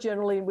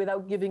 generally,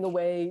 without giving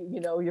away,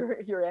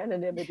 your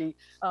anonymity,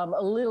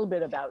 a little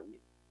bit about you.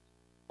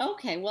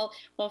 Okay, well,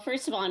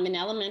 first of all, I'm an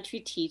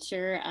elementary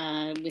teacher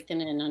within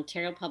an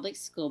Ontario Public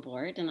School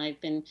Board, and I've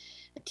been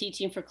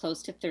teaching for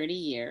close to 30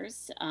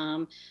 years.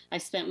 I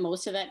spent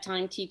most of that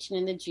time teaching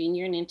in the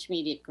junior and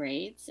intermediate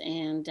grades,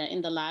 and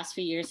in the last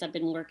few years, I've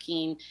been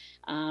working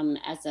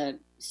as a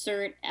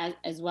CERT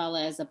as well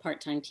as a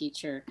part-time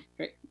teacher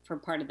for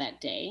part of that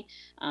day.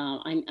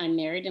 I'm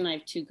married, and I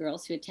have two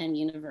girls who attend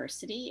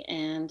university,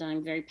 and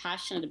I'm very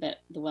passionate about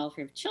the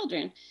welfare of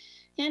children.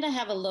 And I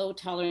have a low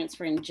tolerance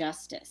for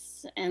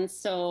injustice. And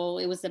so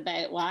it was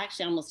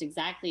actually almost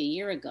exactly a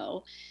year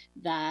ago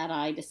that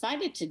I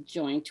decided to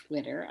join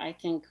Twitter, I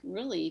think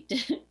really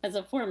as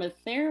a form of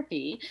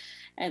therapy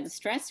and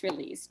stress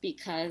release,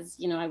 because,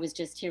 I was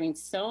just hearing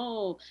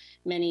so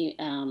many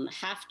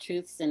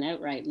half-truths and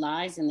outright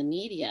lies in the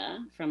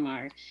media from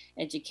our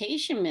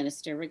education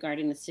minister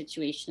regarding the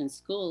situation in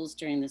schools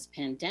during this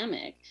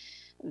pandemic,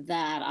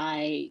 that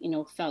I,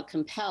 felt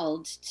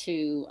compelled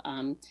to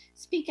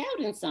speak out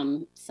in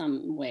some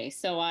way.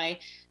 So I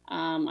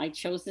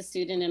chose the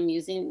student and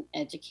Musing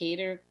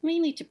Educator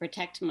mainly to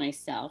protect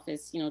myself,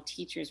 as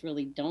teachers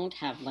really don't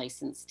have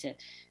license to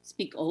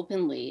speak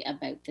openly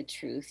about the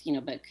truth,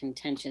 about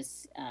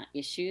contentious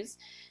issues.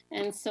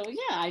 And so,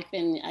 I've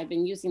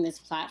been using this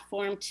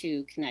platform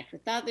to connect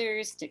with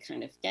others, to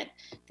kind of get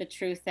the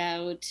truth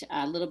out,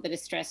 a little bit of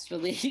stress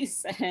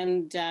release,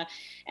 and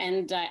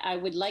I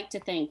would like to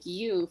thank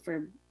you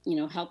for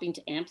helping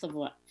to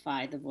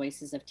amplify the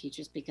voices of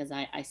teachers, because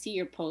I see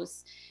your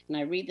posts and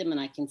I read them,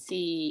 and I can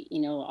see,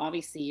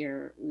 obviously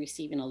you're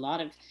receiving a lot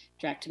of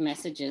direct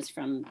messages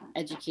from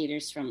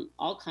educators from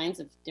all kinds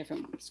of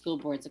different school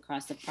boards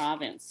across the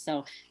province.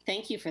 So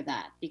thank you for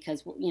that,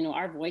 because,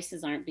 our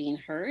voices aren't being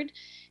heard,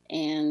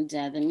 and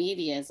the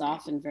media is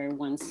often very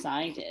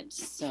one-sided.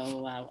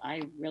 So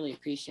I really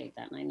appreciate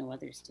that, and I know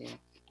others do.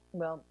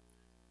 Well,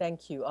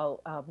 thank you.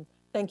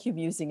 Thank you,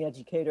 Musing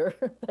Educator.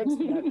 Thanks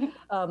for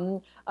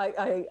that.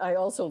 I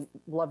also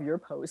love your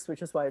post,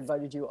 which is why I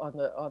invited you on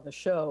the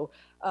show.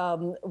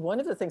 One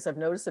of the things I've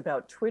noticed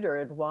about Twitter,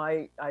 and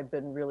why I've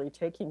been really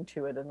taking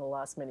to it in the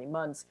last many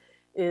months,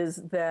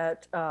 is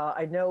that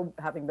I know,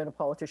 having been a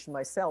politician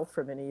myself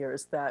for many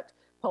years, that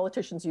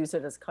politicians use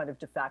it as kind of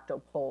de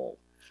facto poll.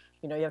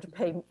 You have to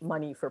pay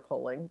money for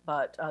polling,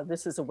 but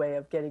this is a way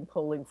of getting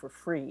polling for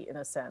free, in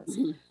a sense.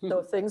 So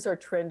if things are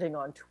trending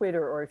on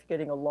Twitter, or if you're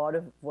getting a lot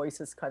of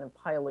voices kind of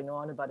piling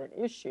on about an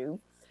issue,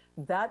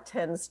 that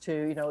tends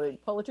to,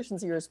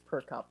 politicians' ears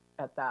perk up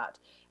at that.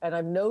 And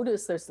I've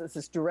noticed there's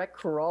this direct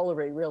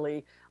corollary,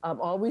 really,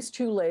 always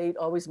too late,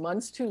 always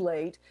months too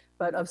late,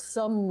 but of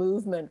some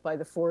movement by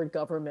the Ford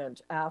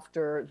government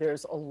after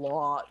there's a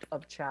lot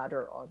of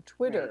chatter on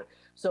Twitter. Right.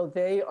 So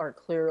they are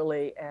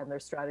clearly, and their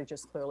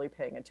strategists clearly,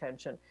 paying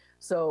attention.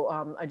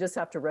 So I just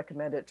have to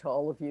recommend it to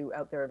all of you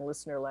out there in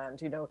listener land.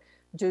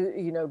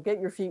 Get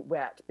your feet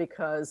wet,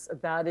 because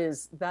that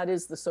is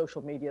the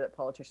social media that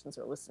politicians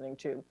are listening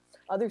to.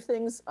 Other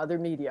things, other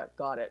media,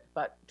 got it.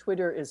 But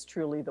Twitter is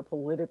truly the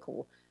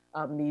political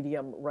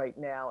medium right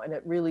now, and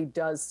it really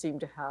does seem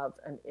to have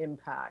an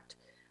impact.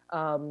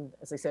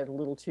 As I said, a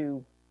little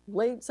too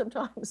late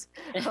sometimes,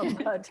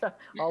 but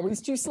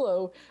always too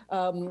slow.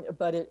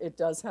 But it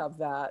does have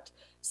that.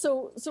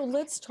 So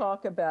let's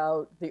talk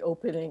about the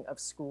opening of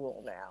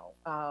school now.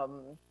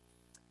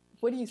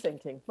 What are you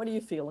thinking? What are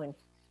you feeling?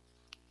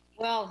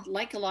 Well,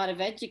 like a lot of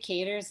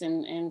educators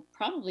and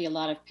probably a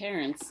lot of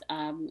parents,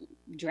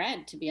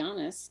 dread, to be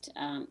honest,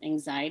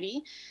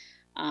 anxiety.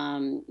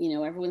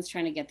 Everyone's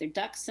trying to get their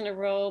ducks in a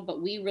row,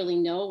 but we really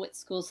know what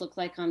schools look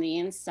like on the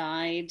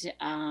inside.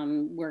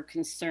 We're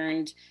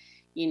concerned,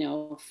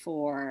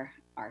 for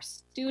our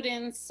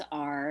students,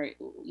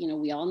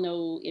 we all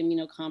know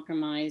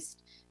immunocompromised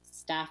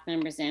staff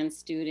members and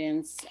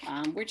students.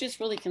 We're just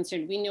really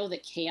concerned. We know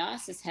that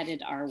chaos is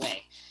headed our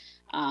way.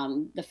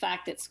 The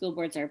fact that school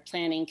boards are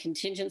planning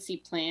contingency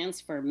plans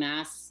for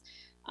mass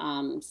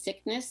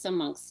sickness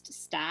amongst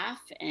staff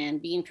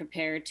and being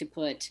prepared to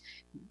put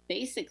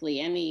basically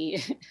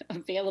any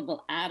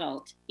available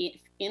adult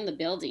in the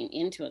building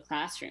into a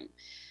classroom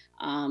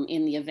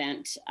in the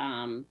event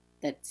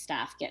that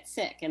staff get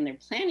sick. And they're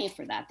planning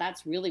for that.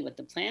 That's really what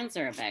the plans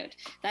are about.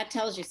 That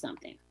tells you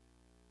something.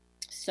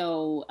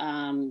 So,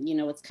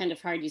 it's kind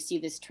of hard. You see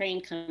this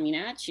train coming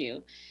at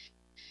you.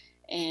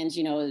 And,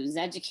 as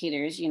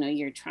educators,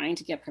 you're trying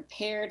to get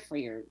prepared for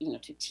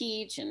to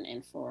teach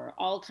and for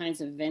all kinds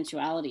of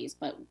eventualities.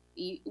 But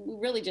we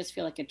really just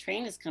feel like a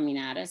train is coming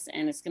at us,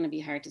 and it's going to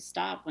be hard to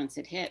stop once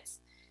it hits.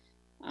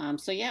 A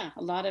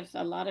lot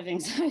of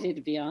anxiety,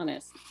 to be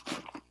honest.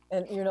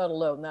 And you're not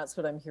alone. That's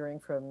what I'm hearing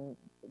from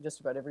just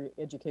about every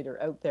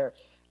educator out there.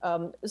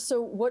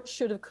 So what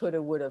should have, could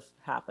have, would have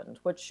happened?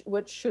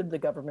 What should the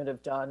government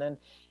have done?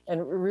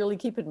 And really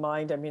keep in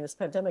mind, I mean, this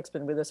pandemic's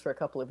been with us for a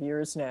couple of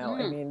years now.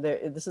 I mean,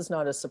 this is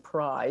not a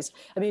surprise.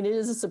 I mean, it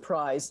is a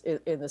surprise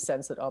in the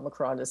sense that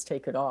Omicron has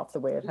taken off the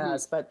way it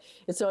has, but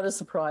it's not a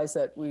surprise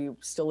that we're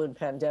still in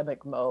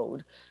pandemic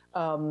mode.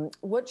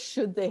 What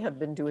should they have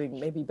been doing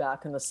maybe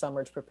back in the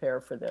summer to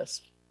prepare for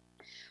this?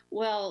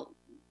 Well,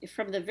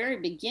 from the very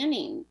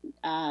beginning,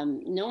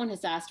 no one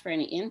has asked for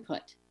any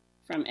input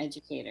from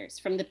educators,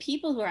 from the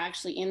people who are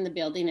actually in the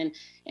building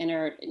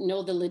and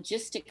know the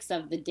logistics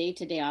of the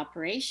day-to-day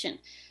operation.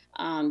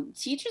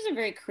 Teachers are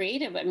very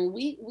creative. I mean,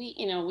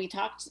 we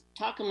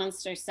talk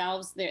amongst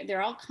ourselves. There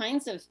are all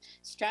kinds of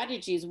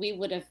strategies we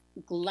would have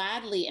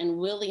gladly and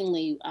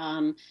willingly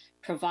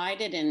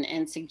provided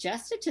and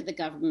suggested to the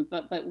government,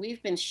 but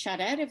we've been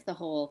shut out of the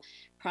whole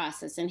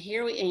process. And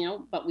here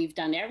but we've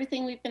done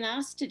everything we've been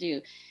asked to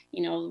do,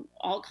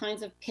 all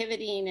kinds of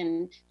pivoting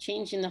and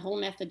changing the whole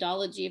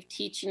methodology of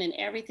teaching and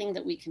everything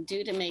that we can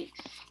do to make,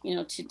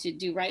 to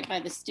do right by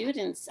the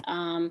students.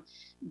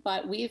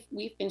 But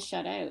we've been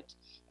shut out.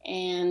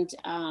 And,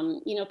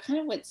 kind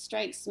of what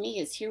strikes me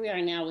is here we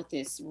are now with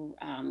this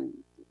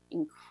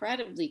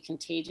incredibly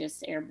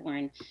contagious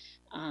airborne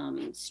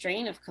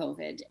strain of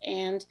COVID.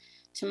 And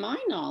to my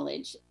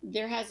knowledge,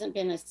 there hasn't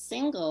been a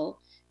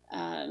single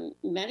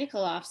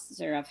medical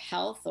officer of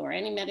health or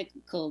any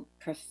medical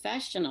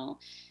professional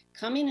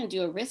come in and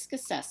do a risk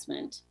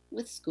assessment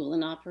with school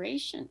in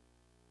operation.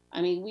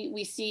 I mean,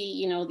 we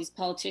see, these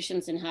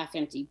politicians in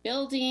half-empty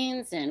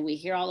buildings, and we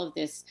hear all of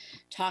this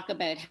talk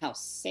about how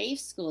safe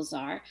schools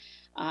are.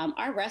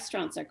 Our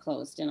restaurants are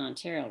closed in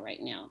Ontario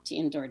right now to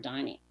indoor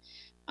dining.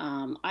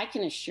 I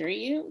can assure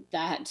you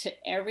that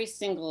every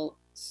single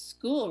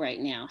school right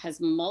now has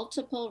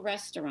multiple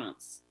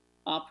restaurants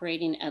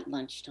operating at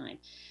lunchtime.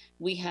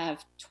 We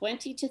have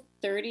 20 to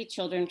 30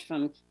 children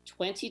from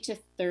 20 to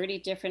 30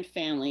 different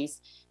families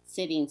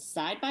sitting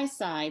side by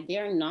side. They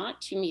are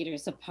not 2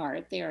 meters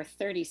apart. They are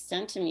 30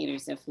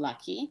 centimeters if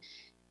lucky,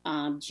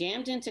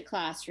 jammed into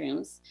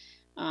classrooms.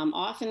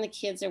 Often the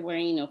kids are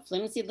wearing,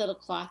 flimsy little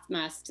cloth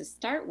masks to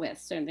start with,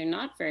 so they're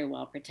not very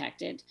well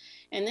protected.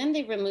 And then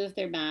they remove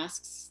their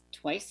masks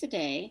twice a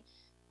day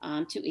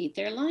to eat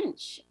their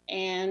lunch.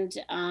 And,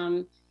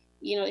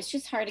 it's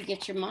just hard to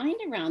get your mind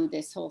around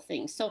this whole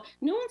thing. So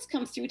no one's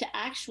come through to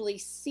actually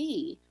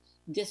see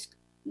this,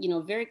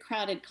 very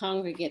crowded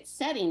congregate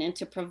setting and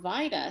to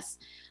provide us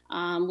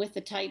with the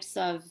types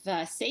of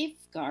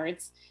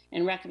safeguards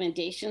and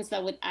recommendations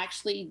that would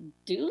actually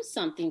do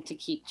something to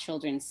keep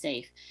children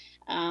safe.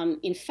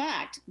 In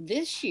fact,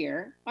 this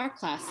year, our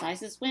class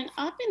sizes went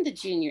up in the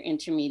junior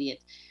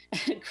intermediate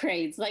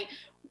grades.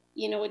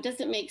 It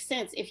doesn't make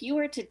sense. If you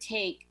were to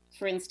take,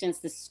 for instance,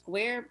 the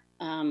square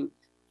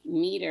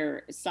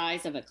meter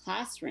size of a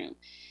classroom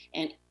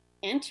and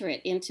enter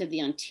it into the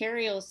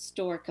Ontario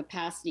store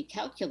capacity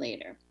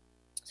calculator,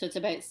 so it's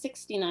about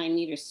 69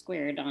 meters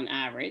squared on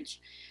average,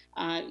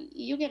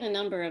 you get a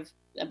number of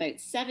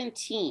about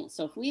 17.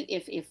 So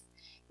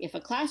if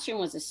a classroom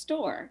was a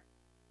store,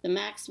 the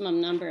maximum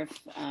number of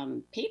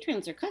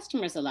patrons or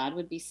customers allowed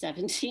would be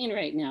 17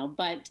 right now.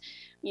 But,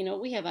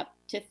 we have up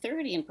to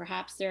 30, and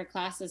perhaps there are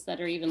classes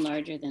that are even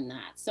larger than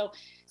that. So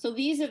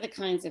these are the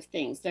kinds of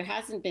things. There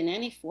hasn't been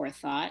any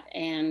forethought.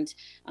 And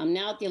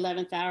now at the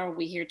 11th hour,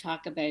 we hear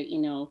talk about,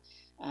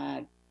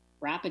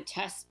 rapid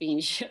tests being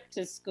shipped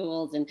to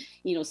schools and,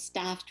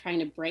 staff trying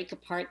to break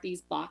apart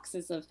these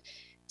boxes of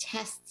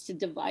tests to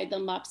divide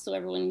them up so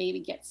everyone maybe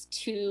gets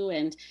 2.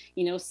 And,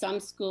 you know, some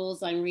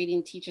schools I'm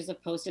reading, teachers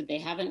have posted they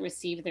haven't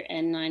received their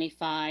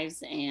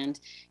N95s, and,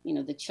 you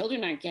know, the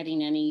children aren't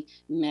getting any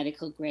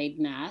medical grade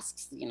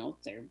masks. You know,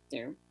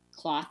 they're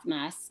cloth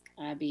masks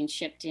being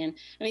shipped in.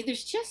 I mean,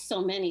 there's just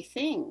so many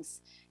things.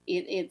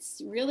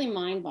 It's really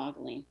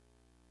mind-boggling.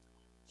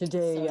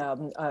 Today,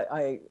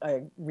 I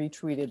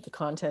retweeted the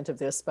content of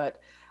this,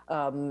 but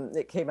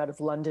it came out of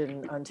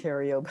London,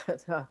 Ontario.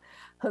 But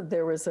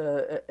there was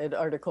an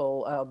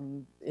article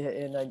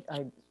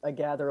I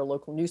gather, a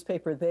local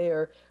newspaper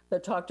there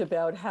that talked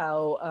about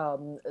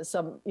how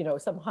some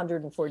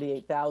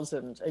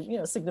 148,000,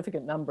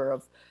 significant number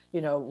of,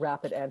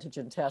 rapid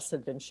antigen tests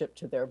had been shipped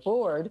to their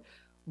board.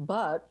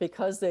 But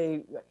because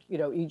they,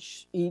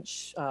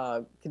 each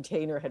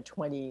container had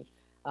 20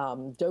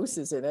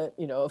 doses in it,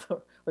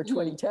 or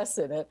 20 tests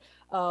in it,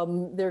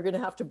 they're going to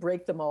have to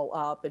break them all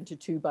up into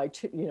 2 by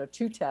 2,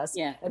 2 tests,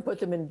 and put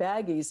them in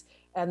baggies.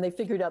 And they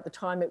figured out the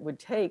time it would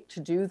take to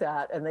do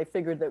that. And they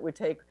figured that it would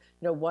take,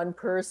 one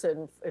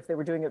person, if they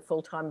were doing it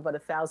full time, about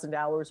 1,000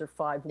 hours or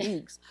 5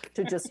 weeks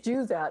to just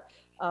do that.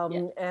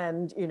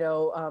 And,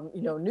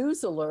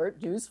 news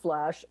alert, news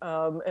flash.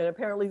 And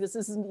apparently this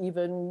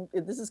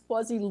is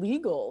quasi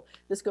legal.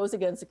 This goes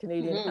against the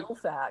Canadian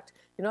Health Act.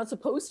 You're not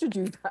supposed to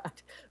do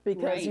that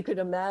because you could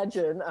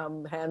imagine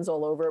hands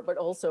all over it, but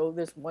also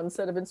there's one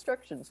set of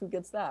instructions. Who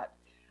gets that?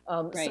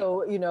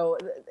 So,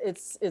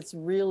 it's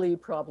really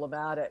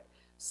problematic.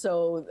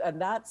 So,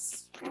 and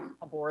that's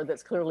a board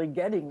that's clearly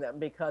getting them,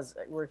 because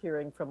we're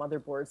hearing from other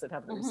boards that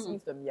haven't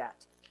received them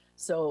yet.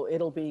 So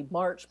it'll be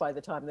March by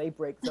the time they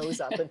break those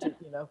up into,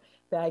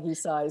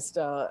 baggy-sized,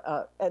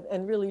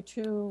 and really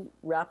 2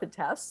 rapid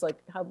tests.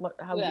 Like how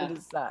good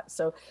is that?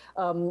 So,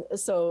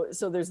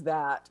 so there's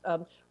that.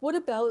 What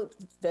about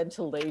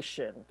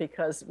ventilation?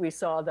 Because we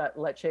saw that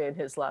Lecce in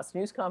his last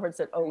news conference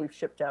said, we've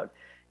shipped out,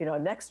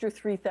 an extra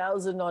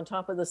 3,000 on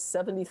top of the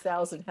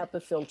 70,000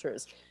 HEPA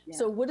filters.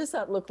 So what does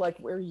that look like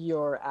where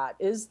you're at?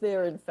 Is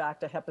there, in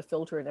fact, a HEPA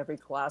filter in every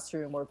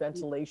classroom, or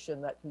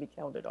ventilation that can be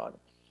counted on?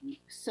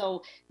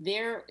 So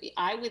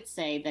I would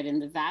say that in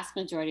the vast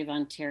majority of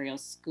Ontario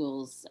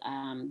schools,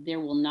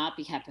 there will not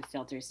be HEPA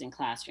filters in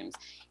classrooms.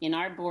 In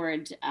our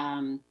board,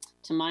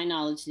 to my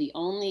knowledge, the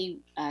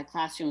only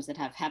classrooms that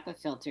have HEPA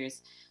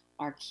filters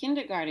are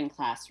kindergarten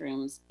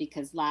classrooms,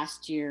 because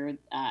last year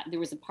there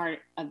was a part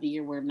of the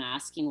year where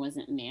masking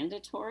wasn't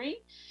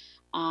mandatory.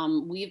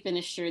 We've been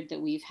assured that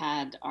we've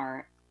had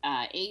our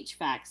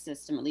HVAC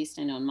system, at least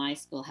I know in my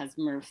school, has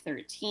MERV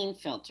 13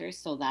 filters,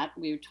 so that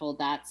we were told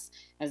that's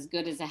as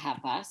good as a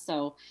HEPA.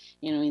 So,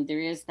 there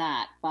is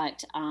that.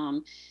 But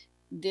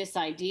this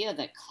idea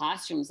that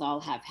classrooms all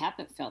have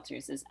HEPA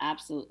filters is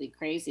absolutely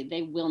crazy.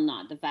 They will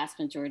not. The vast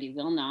majority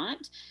will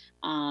not.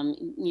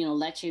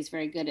 Lecce is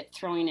very good at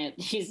throwing out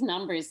these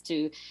numbers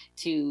to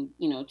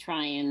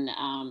try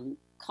and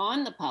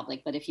con the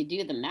public, but if you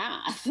do the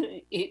math,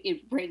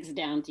 it breaks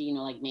down to,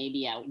 like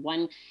maybe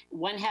one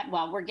HEPA.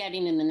 Well, we're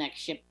getting in the next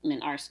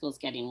shipment, our school's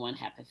getting 1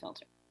 HEPA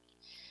filter.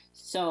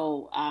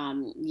 So,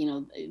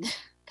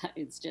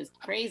 it's just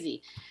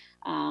crazy.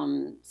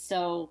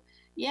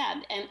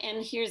 Yeah,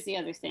 and here's the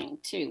other thing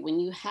too. When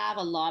you have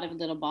a lot of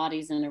little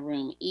bodies in a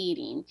room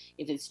eating,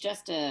 if it's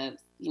just a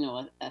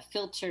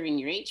filter in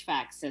your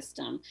HVAC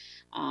system,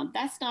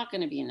 that's not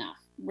going to be enough.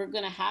 We're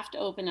going to have to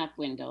open up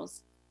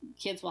windows.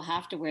 Kids will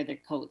have to wear their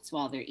coats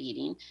while they're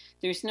eating.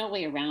 There's no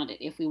way around it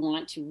if we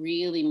want to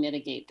really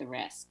mitigate the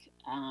risk.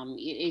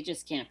 It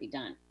just can't be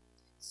done.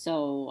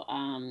 So,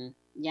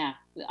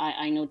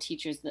 I know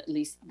teachers, at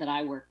least that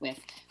I work with,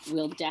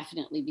 will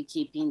definitely be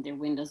keeping their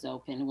windows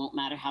open. It won't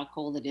matter how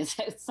cold it is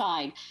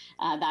outside.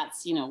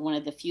 That's, one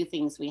of the few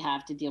things we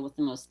have to deal with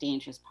the most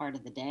dangerous part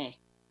of the day.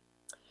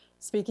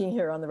 Speaking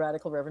here on the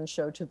Radical Reverend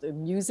Show to the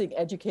Musing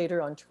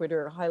Educator on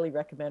Twitter, I highly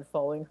recommend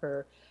following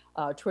her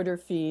Twitter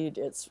feed.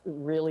 It's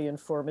really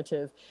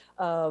informative.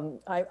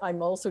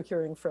 I'm also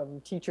hearing from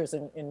teachers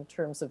in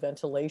terms of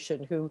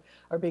ventilation who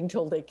are being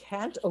told they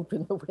can't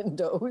open the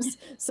windows,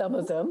 some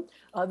of them.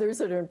 Others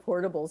that are in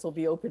portables will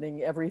be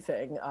opening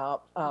everything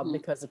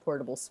because the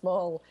portable's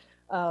small.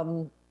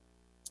 And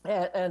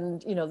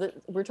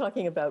we're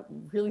talking about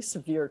really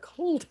severe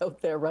cold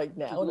out there right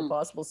now, and a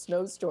possible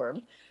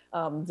snowstorm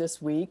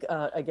this week.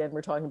 Again,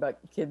 we're talking about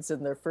kids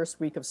in their first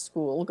week of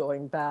school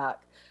going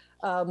back.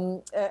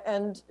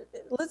 And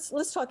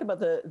let's talk about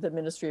the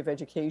Ministry of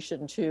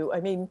Education too. I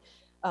mean,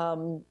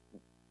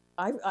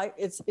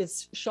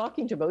 it's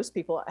shocking to most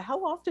people.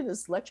 How often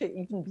has Lecce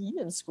even been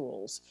in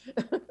schools?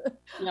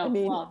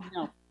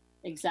 No,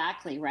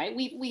 exactly right.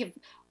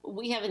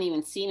 We haven't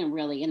even seen him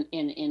really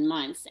in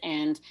months,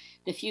 and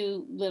the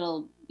few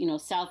little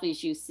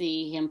selfies you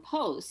see him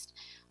post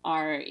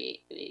are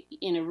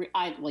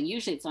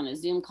usually it's on a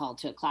Zoom call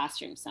to a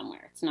classroom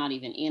somewhere. It's not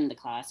even in the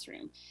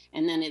classroom,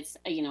 and then it's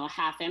a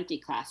half empty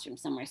classroom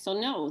somewhere. So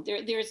no,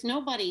 there's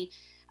nobody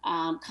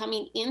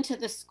coming into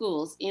the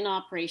schools in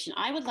operation.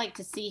 I would like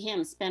to see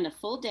him spend a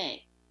full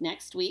day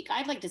next week.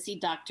 I'd like to see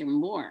Dr.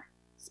 Moore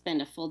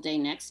spend a full day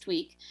next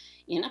week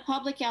in a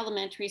public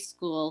elementary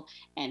school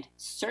and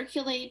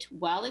circulate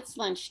while it's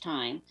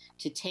lunchtime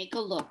to take a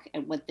look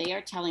at what they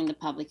are telling the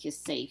public is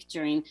safe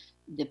during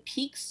the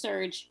peak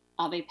surge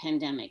of a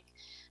pandemic.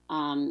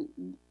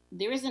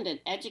 There isn't an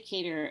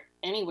educator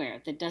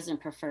anywhere that doesn't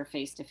prefer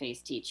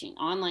face-to-face teaching.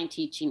 Online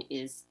teaching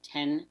is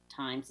 10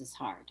 times as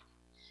hard.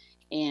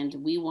 And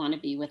we want to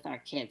be with our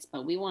kids,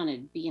 but we want to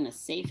be in a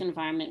safe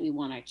environment. We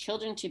want our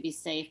children to be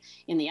safe.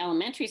 In the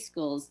elementary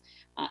schools,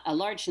 a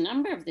large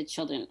number of the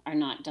children are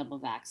not double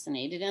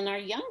vaccinated, and our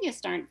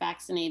youngest aren't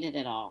vaccinated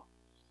at all.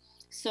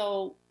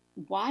 So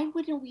why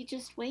wouldn't we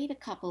just wait a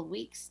couple of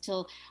weeks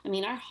till,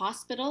 our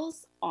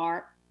hospitals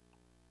are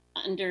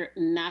under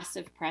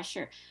massive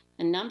pressure.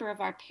 A number of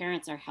our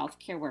parents are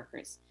healthcare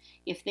workers.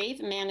 If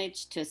they've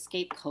managed to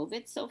escape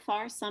COVID so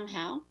far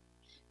somehow,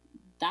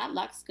 that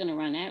luck's going to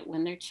run out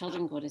when their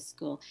children go to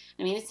school.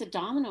 It's a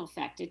domino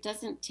effect. It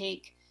doesn't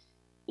take,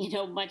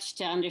 much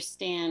to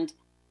understand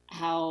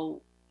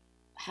how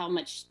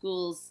much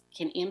schools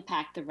can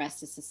impact the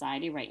rest of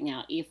society right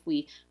now if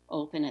we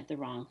open at the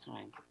wrong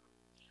time.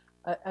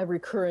 A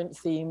recurrent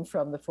theme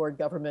from the Ford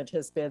government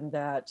has been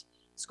that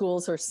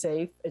schools are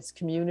safe. It's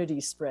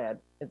community spread.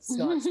 It's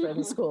not spread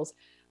in schools.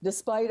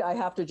 Despite, I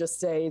have to just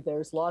say,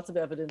 there's lots of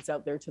evidence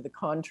out there to the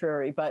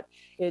contrary, but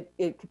it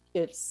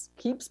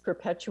keeps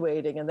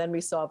perpetuating. And then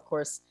we saw, of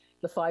course,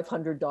 the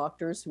 500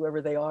 doctors,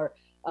 whoever they are,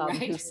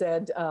 who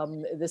said,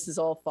 this is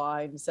all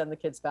fine, send the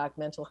kids back,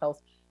 mental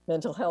health.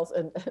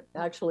 And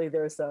actually,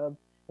 there's an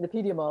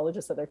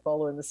epidemiologist that I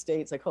follow in the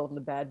States. I call him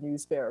the bad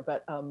news bear,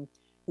 but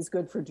he's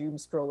good for doom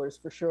scrollers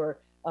for sure.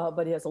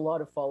 But he has a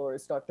lot of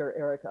followers, Dr.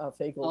 Eric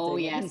Fagel. Oh,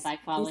 yes, I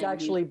follow him. He's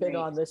actually been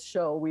on this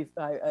show.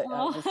 I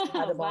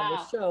had him on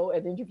the show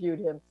and interviewed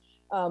him.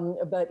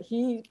 But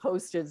he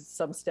posted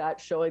some stats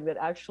showing that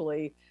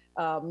actually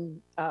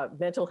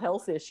mental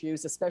health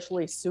issues,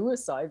 especially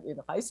suicide in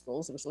high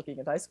schools, I was looking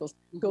at high schools,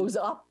 goes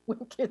up when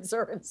kids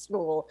are in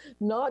school,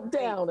 not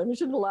down. We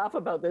shouldn't laugh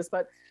about this,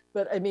 but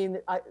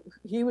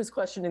he was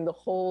questioning the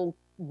whole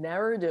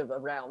narrative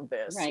around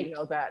this,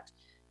 that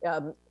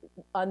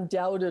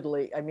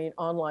undoubtedly,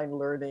 online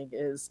learning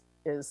is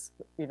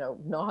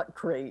not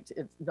great.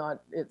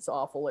 It's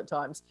awful at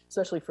times,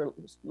 especially for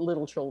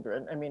little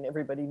children.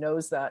 Everybody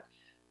knows that.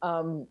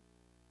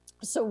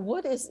 So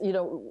what is,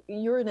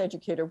 you're an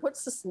educator. What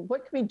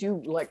can we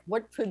do? Like,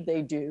 what could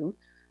they do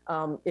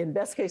in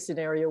best case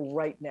scenario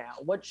right now?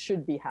 What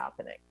should be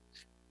happening?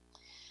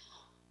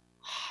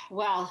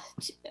 Well,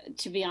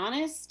 to be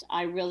honest,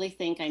 I really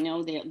think, I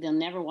know they'll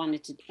never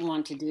want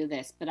to do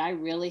this, but I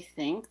really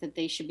think that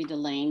they should be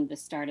delaying the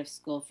start of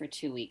school for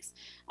 2 weeks.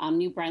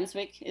 New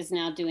Brunswick is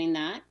now doing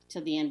that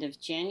till the end of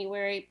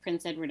January.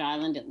 Prince Edward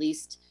Island, at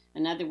least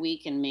another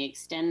week, and may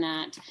extend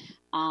that.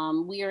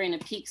 We are in a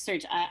peak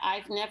surge.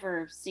 I've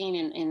never seen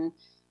in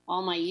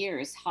all my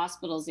years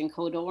hospitals in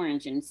Code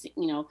Orange, and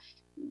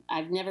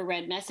I've never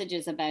read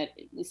messages about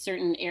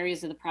certain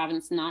areas of the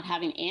province not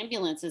having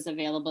ambulances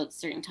available at a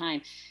certain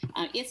time.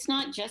 It's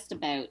not just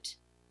about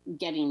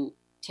getting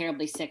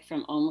terribly sick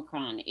from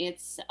Omicron.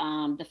 It's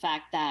the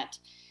fact that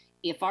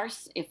if our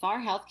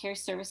healthcare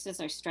services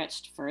are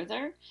stretched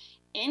further,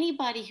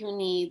 anybody who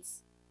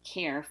needs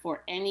care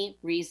for any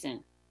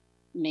reason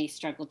may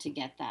struggle to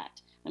get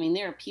that.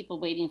 There are people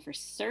waiting for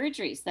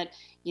surgeries that,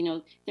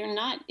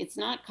 it's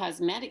not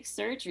cosmetic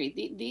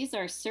surgery. These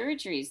are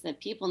surgeries that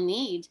people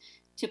need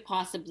to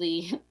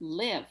possibly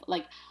live.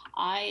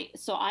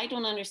 So I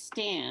don't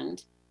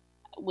understand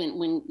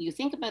when you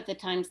think about the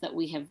times that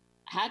we have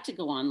had to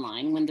go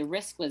online, when the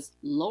risk was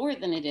lower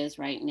than it is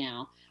right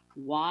now,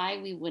 why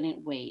we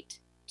wouldn't wait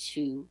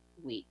 2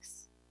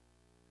 weeks.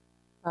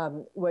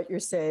 What you're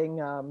saying,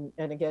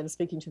 and again,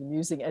 speaking to the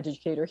Musing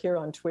Educator here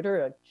on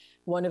Twitter,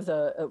 one of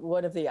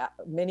the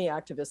many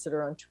activists that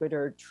are on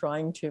Twitter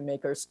trying to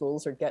make our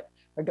schools, or get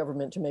our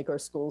government to make our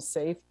schools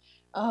safe.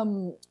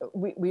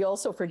 We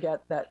also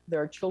forget that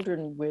there are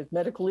children with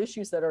medical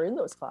issues that are in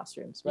those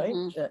classrooms, right?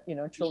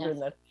 Children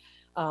that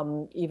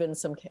even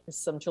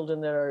some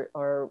children that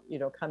are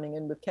coming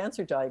in with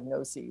cancer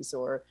diagnoses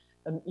or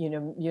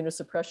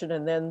immunosuppression,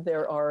 and then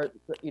there are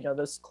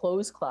those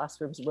closed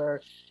classrooms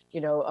where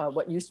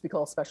what used to be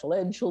called special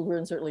ed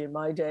children, certainly in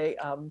my day,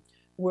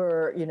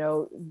 where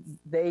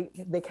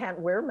they can't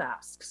wear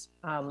masks,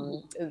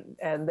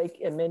 and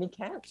many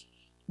can't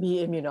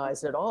be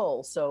immunized at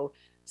all. So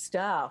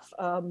staff.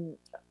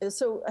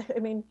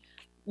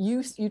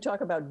 You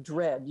talk about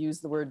dread. Use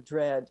the word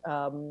dread.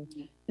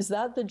 Is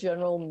that the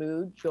general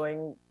mood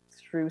going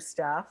through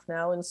staff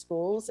now in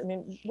schools?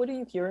 What are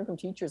you hearing from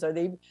teachers?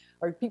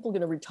 Are people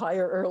going to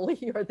retire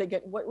early? Are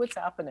they what's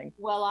happening?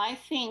 Well, I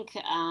think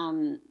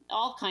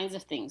all kinds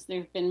of things.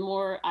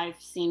 I've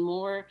seen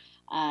more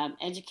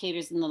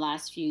educators in the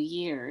last few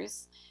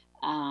years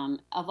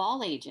of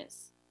all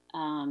ages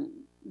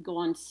go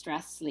on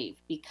stress leave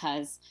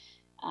because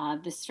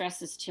the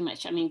stress is too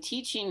much.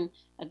 Teaching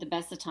at the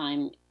best of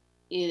time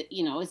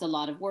is a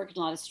lot of work and a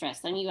lot of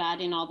stress. Then you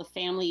add in all the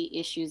family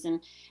issues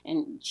and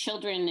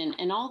children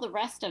and all the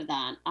rest of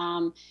that.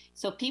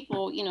 So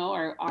people,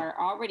 are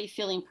already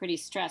feeling pretty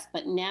stressed.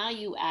 But now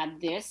you add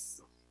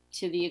this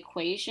to the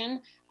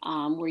equation,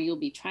 where you'll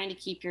be trying to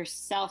keep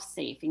yourself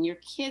safe and your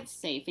kids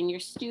safe and your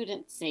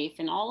students safe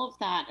and all of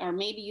that. Or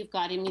maybe you've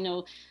got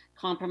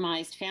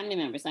compromised family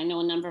members. I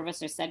know a number of us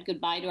have said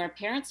goodbye to our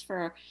parents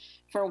for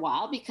a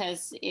while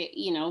because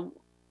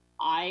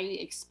I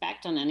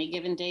expect on any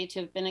given day to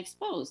have been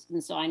exposed.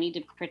 And so I need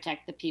to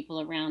protect the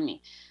people around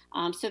me.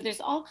 So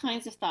there's all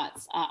kinds of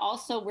thoughts.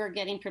 Also, we're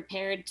getting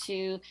prepared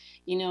to,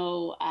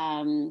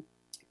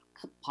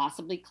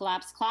 possibly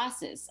collapse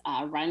classes,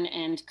 run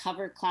and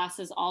cover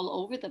classes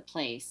all over the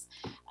place.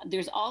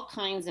 There's all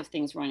kinds of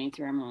things running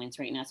through our minds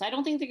right now. So I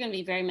don't think there are going to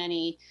be very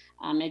many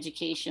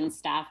education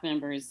staff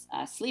members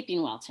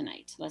sleeping well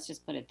tonight. Let's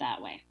just put it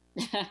that way.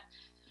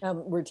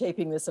 We're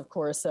taping this, of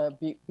course,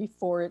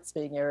 before it's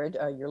being aired.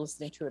 You're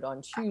listening to it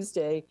on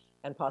Tuesday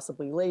and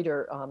possibly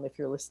later if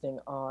you're listening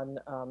on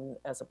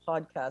as a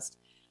podcast.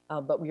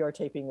 But we are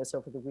taping this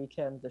over the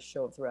weekend, the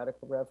show of the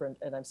Radical Reverend,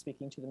 and I'm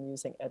speaking to the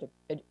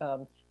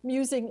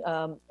Musing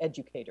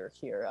Educator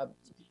here.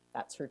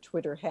 That's her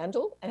Twitter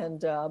handle,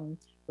 and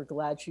we're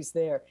glad she's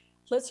there.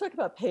 Let's talk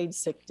about paid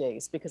sick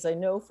days, because I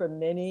know for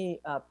many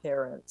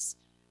parents,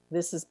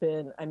 this has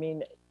been,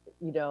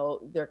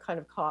 they're kind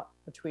of caught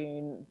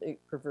between the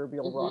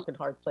proverbial rock and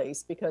hard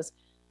place, because,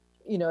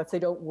 if they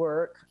don't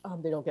work,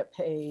 they don't get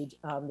paid.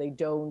 They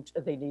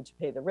need to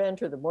pay the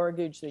rent or the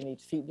mortgage. They need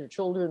to feed their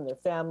children, their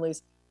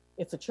families.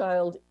 If the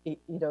child,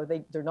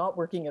 they're not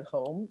working at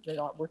home, they're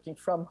not working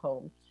from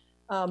home.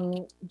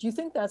 Do you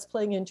think that's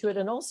playing into it?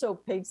 And also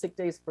paid sick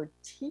days for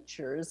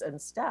teachers and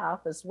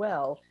staff as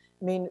well.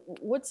 I mean,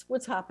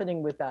 what's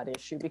happening with that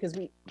issue? Because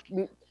we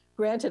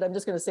granted, I'm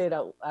just going to say it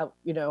out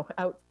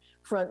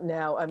front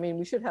now. I mean,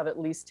 we should have at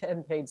least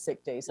 10 paid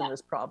sick days in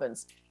this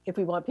province. If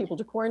we want people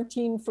to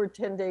quarantine for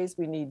 10 days,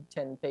 we need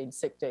 10 paid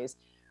sick days.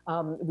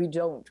 We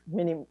don't.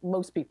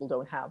 Most people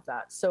don't have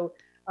that. So,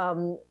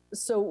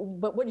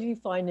 but what are you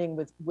finding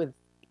with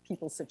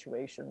people's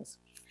situations?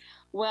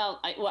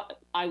 Well,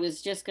 I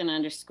was just going to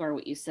underscore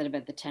what you said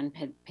about the 10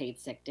 paid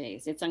sick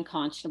days. It's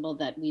unconscionable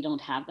that we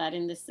don't have that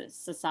in this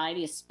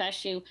society,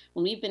 especially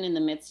when we've been in the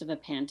midst of a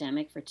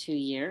pandemic for 2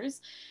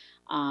 years.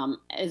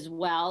 As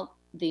well,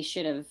 they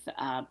should have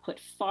put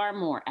far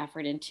more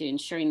effort into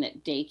ensuring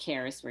that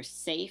daycares were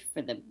safe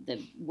for the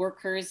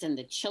workers and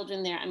the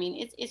children there. I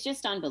mean, it's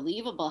just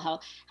unbelievable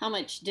how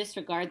much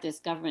disregard this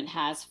government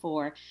has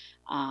for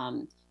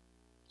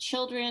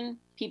children,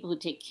 people who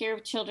take care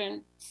of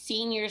children,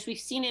 seniors. We've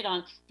seen it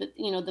on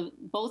the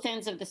both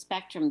ends of the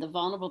spectrum, the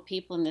vulnerable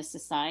people in this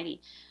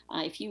society.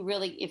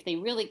 If they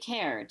really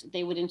cared,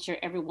 they would ensure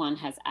everyone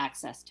has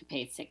access to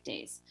paid sick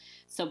days,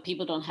 so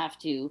people don't have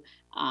to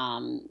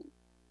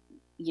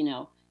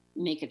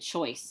make a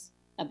choice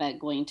about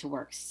going to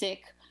work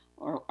sick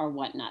or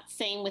whatnot.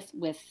 Same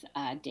with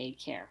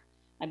daycare.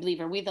 I believe,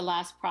 are we the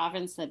last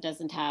province that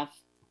doesn't have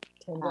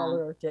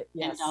 $10 day?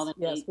 Yes,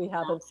 yes, we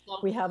haven't.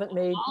 We haven't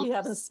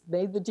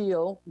made the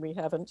deal. We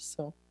haven't.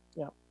 So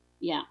yeah.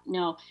 Yeah.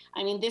 No.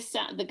 I mean,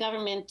 the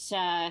government.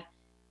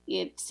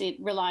 It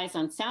relies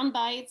on sound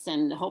bites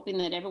and hoping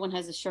that everyone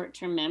has a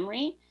short-term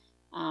memory.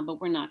 But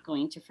we're not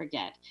going to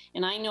forget.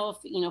 And I know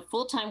if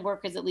full-time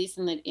workers, at least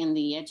in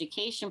the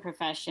education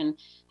profession,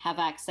 have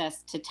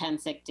access to 10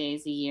 sick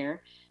days a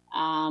year.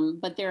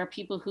 But there are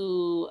people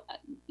who,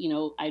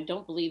 I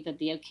don't believe that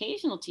the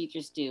occasional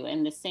teachers do,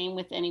 and the same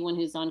with anyone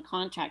who's on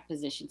contract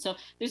position. So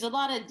there's a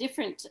lot of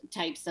different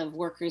types of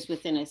workers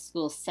within a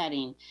school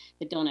setting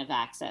that don't have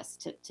access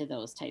to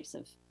those types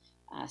of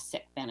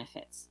sick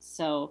benefits.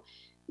 So,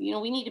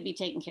 we need to be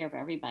taking care of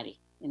everybody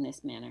in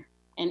this manner,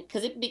 and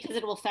because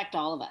it will affect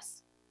all of us.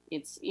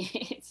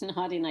 It's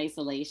not in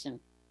isolation.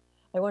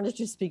 I wanted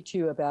to speak to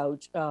you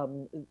about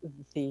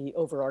the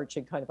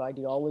overarching kind of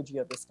ideology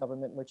of this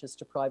government, which is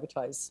to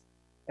privatize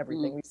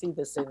everything. We see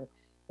this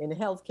in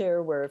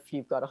healthcare, where if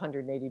you've got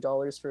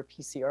 $180 for a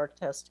PCR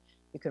test,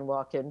 you can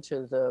walk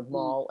into the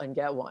mall and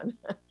get one.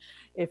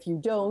 If you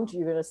don't,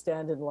 you're going to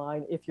stand in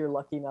line if you're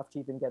lucky enough to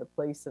even get a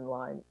place in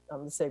line.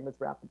 The same with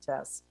rapid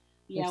tests.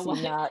 Yeah, go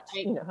ahead.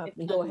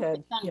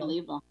 It's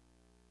unbelievable.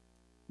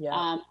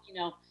 Yeah.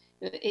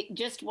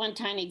 Just one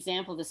tiny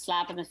example, the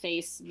slap in the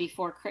face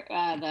before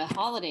the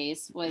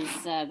holidays was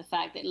the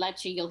fact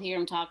that you'll hear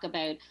him talk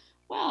about,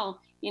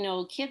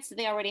 kids,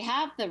 they already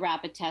have the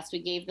rapid test we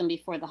gave them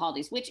before the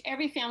holidays, which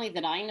every family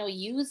that I know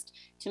used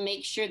to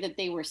make sure that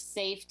they were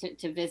safe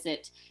to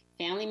visit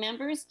family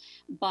members.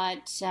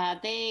 But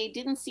they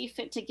didn't see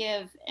fit to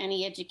give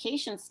any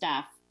education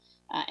staff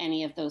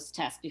any of those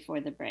tests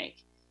before the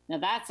break. Now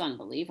that's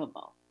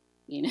unbelievable.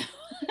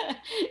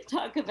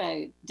 Talk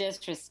about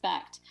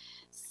disrespect.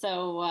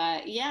 So,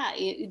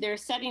 they're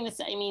setting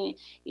this. I mean,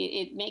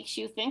 it makes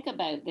you think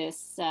about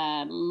this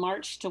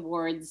march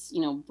towards,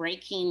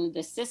 breaking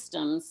the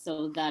system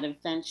so that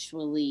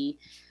eventually,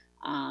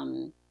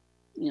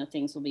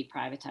 things will be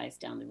privatized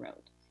down the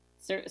road.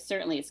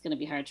 Certainly, it's going to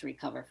be hard to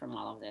recover from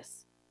all of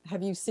this.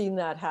 have you seen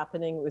that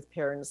happening with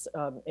parents,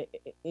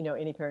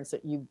 any parents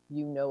that you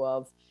know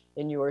of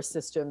in your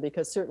system?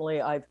 Because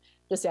certainly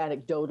just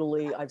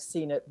anecdotally, I've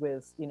seen it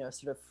with,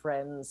 sort of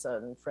friends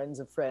and friends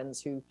of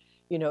friends who,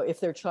 if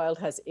their child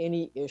has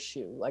any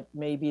issue, like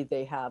maybe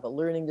they have a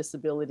learning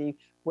disability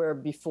where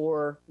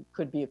before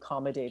could be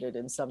accommodated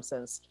in some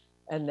sense,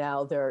 and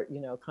now they're,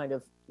 kind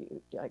of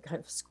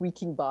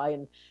squeaking by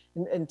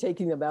and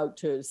taking them out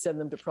to send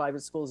them to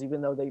private schools,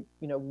 even though they,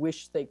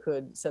 wish they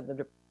could send them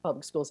to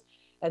public schools.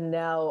 And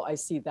now I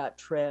see that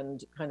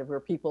trend kind of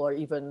where people are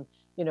even,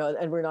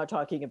 and we're not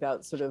talking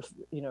about sort of,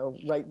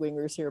 right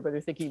wingers here, but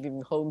are thinking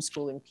even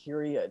homeschooling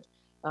period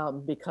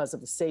because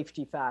of the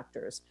safety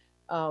factors.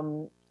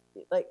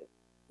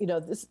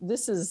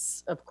 This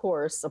is, of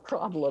course, a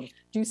problem.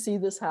 Do you see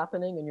this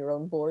happening in your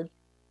own board?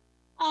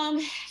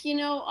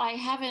 I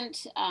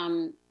haven't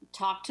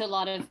talked to a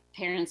lot of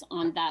parents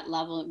on that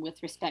level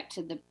with respect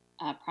to the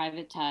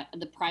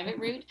private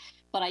route,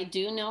 but I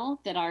do know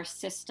that our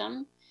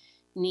system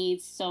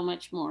needs so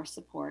much more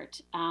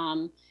support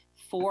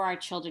for our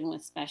children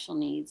with special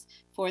needs,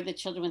 for the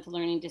children with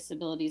learning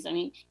disabilities. I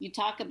mean, you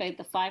talk about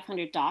the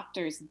 500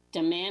 doctors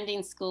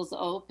demanding schools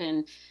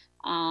open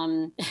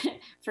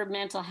for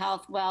mental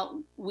health.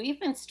 Well, we've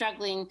been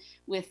struggling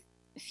with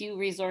few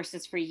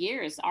resources for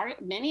years.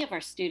 Many of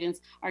our students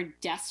are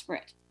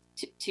desperate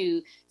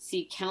to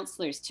see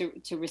counselors,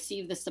 to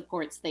receive the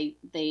supports they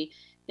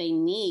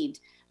need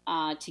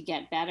to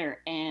get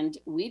better, and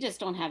we just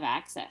don't have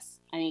access.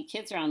 I mean,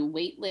 kids are on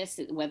wait lists,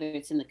 whether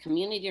it's in the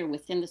community or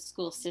within the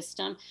school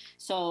system.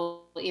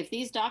 So if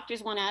these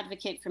doctors want to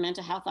advocate for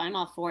mental health, I'm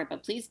all for it,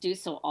 but please do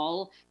so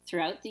all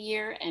throughout the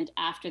year and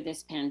after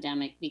this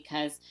pandemic,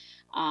 because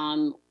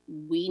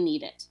we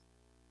need it.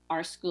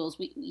 Our schools,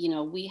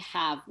 we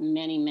have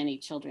many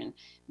children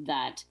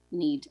that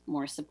need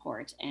more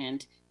support,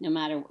 and no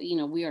matter,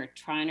 we are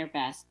trying our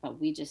best, but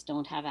we just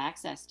don't have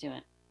access to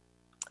it.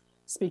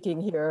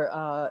 Speaking here,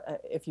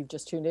 if you've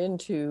just tuned in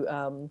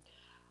to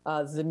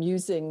the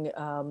Musing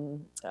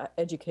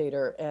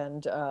Educator,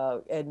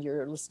 and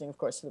you're listening, of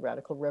course, to the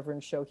Radical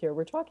Reverend show here,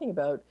 we're talking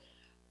about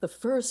the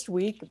first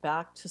week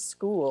back to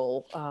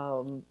school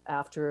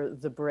after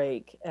the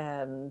break,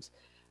 and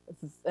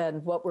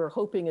what we're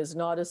hoping is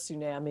not a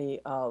tsunami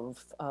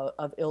of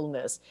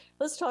illness.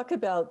 Let's talk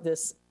about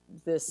this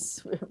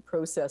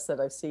process that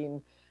I've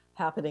seen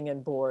happening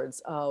in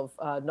boards of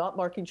not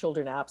marking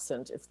children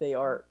absent if they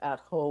are at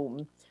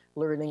home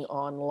learning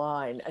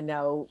online. And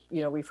now,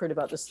 we've heard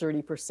about this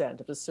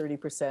 30%. If it's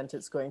 30%,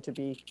 it's going to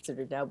be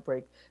considered an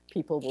outbreak.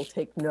 People will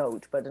take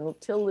note. But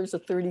until there's a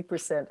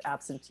 30%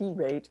 absentee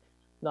rate,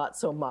 not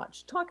so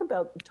much. Talk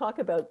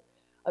about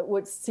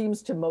what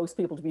seems to most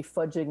people to be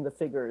fudging the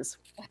figures.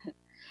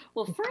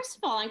 Well, first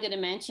of all, I'm going to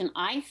mention,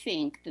 I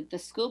think that the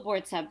school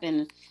boards have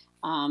been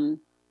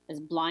as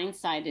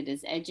blindsided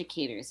as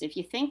educators. If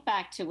you think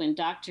back to when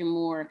Dr.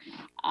 Moore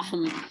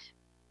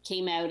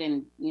came out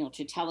and,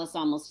 to tell us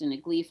almost in a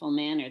gleeful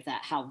manner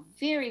that how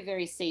very,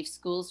 very safe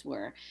schools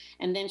were.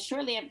 And then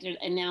shortly after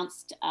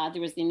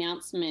there was the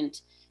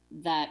announcement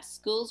that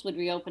schools would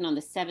reopen on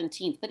the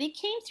 17th, but it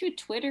came through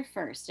Twitter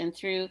first, and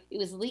it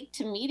was leaked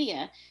to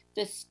media.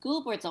 The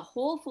school boards, a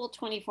whole full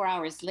 24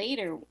 hours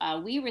later,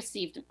 we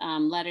received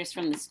letters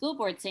from the school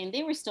board saying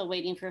they were still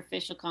waiting for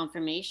official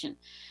confirmation.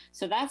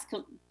 So that's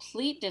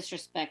complete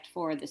disrespect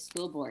for the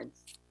school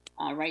boards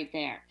right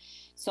there.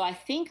 So I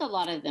think a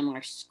lot of them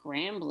are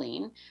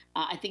scrambling.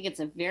 I think it's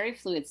a very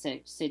fluid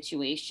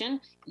situation.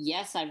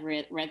 Yes, I've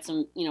read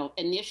some,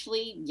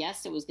 initially,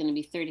 yes, it was going to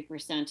be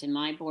 30% in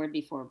my board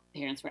before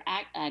parents were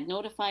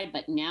notified.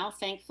 But now,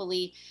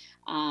 thankfully,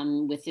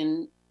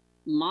 within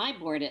my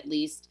board, at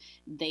least,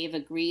 they've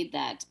agreed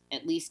that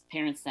at least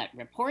parents that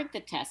report the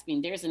test,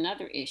 there's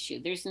another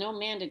issue. There's no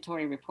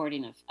mandatory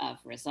reporting of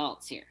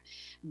results here.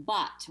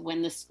 But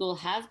when the school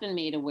has been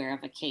made aware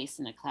of a case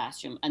in a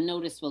classroom, a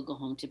notice will go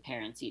home to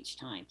parents each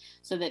time,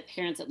 so that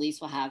parents at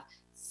least will have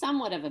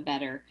somewhat of a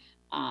better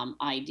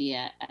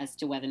idea as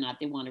to whether or not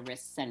they want to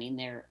risk sending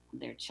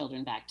their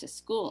children back to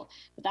school.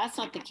 But that's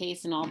not the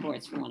case in all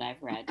boards from what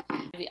I've read.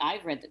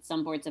 I've read that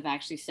some boards have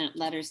actually sent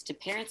letters to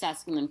parents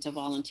asking them to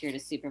volunteer to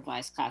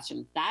supervise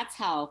classroom. That's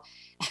how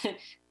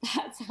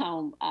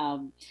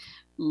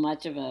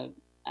much of a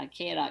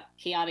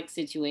chaotic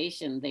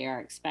situation they are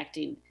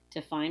expecting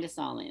to find us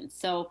all in.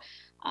 So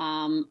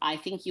I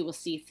think you will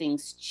see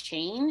things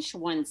change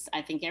once.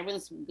 I think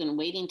everyone's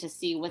waiting to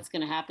see what's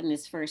going to happen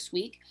this first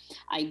week.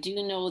 I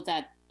do know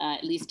that,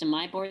 at least in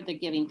my board, they're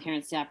giving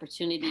parents the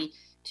opportunity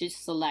to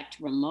select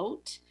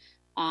remote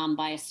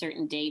by a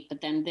certain date, but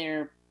then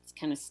they're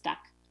kind of stuck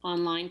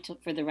online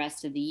for the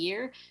rest of the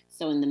year.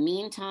 So in the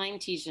meantime,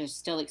 teachers are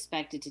still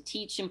expected to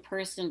teach in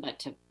person, but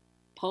to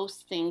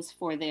post things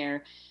for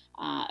the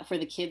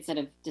kids that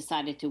have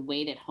decided to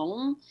wait at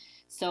home.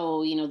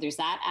 So, there's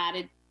that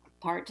added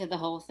part to the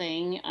whole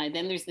thing.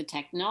 Then there's the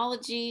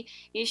technology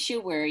issue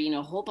where,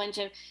 a whole bunch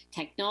of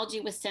technology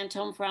was sent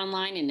home for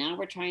online, and now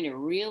we're trying to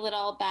reel it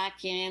all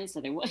back in. So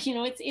there,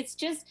 it's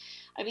just,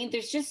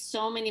 there's just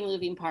so many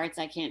moving parts.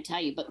 I can't tell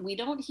you, but we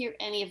don't hear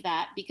any of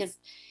that because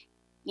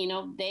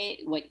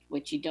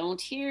what you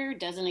don't hear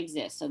doesn't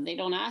exist. So they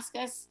don't ask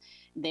us,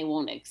 they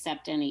won't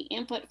accept any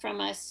input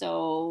from us.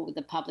 So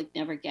the public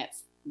never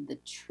gets the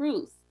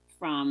truth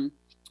from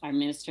our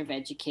Minister of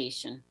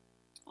Education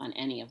on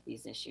any of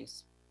these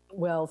issues.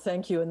 Well,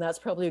 thank you. And that's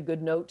probably a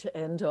good note to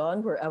end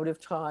on. We're out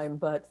of time,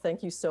 but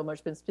thank you so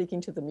much. Been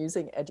speaking to the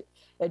Musing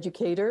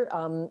Educator.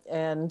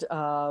 And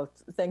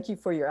thank you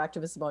for your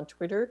activism on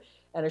Twitter.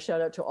 And a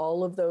shout out to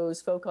all of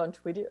those folk on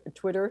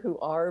Twitter who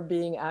are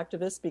being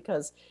activists,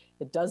 because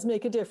it does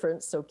make a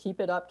difference. So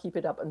keep it up, keep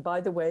it up. And by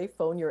the way,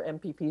 phone your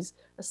MPPs,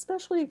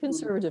 especially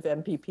Conservative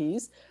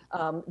MPPs.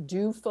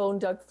 Do phone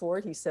Doug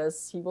Ford. He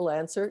says he will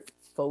answer.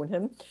 Phone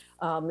him.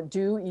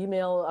 Do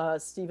email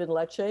Stephen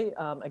Lecce.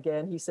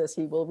 Again, he says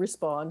he will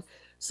respond.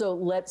 So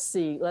let's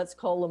see. Let's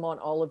call him on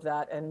all of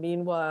that. And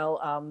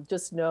meanwhile,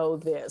 just know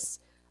this: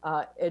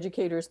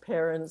 educators,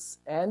 parents,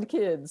 and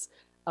kids.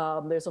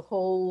 There's a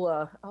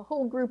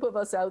whole group of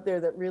us out there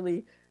that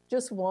really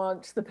just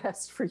want the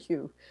best for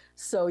you.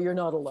 So you're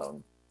not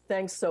alone.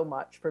 Thanks so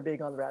much for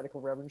being on the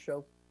Radical Reverend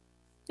Show.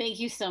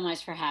 Thank you so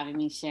much for having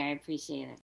me, Sherry. I appreciate it.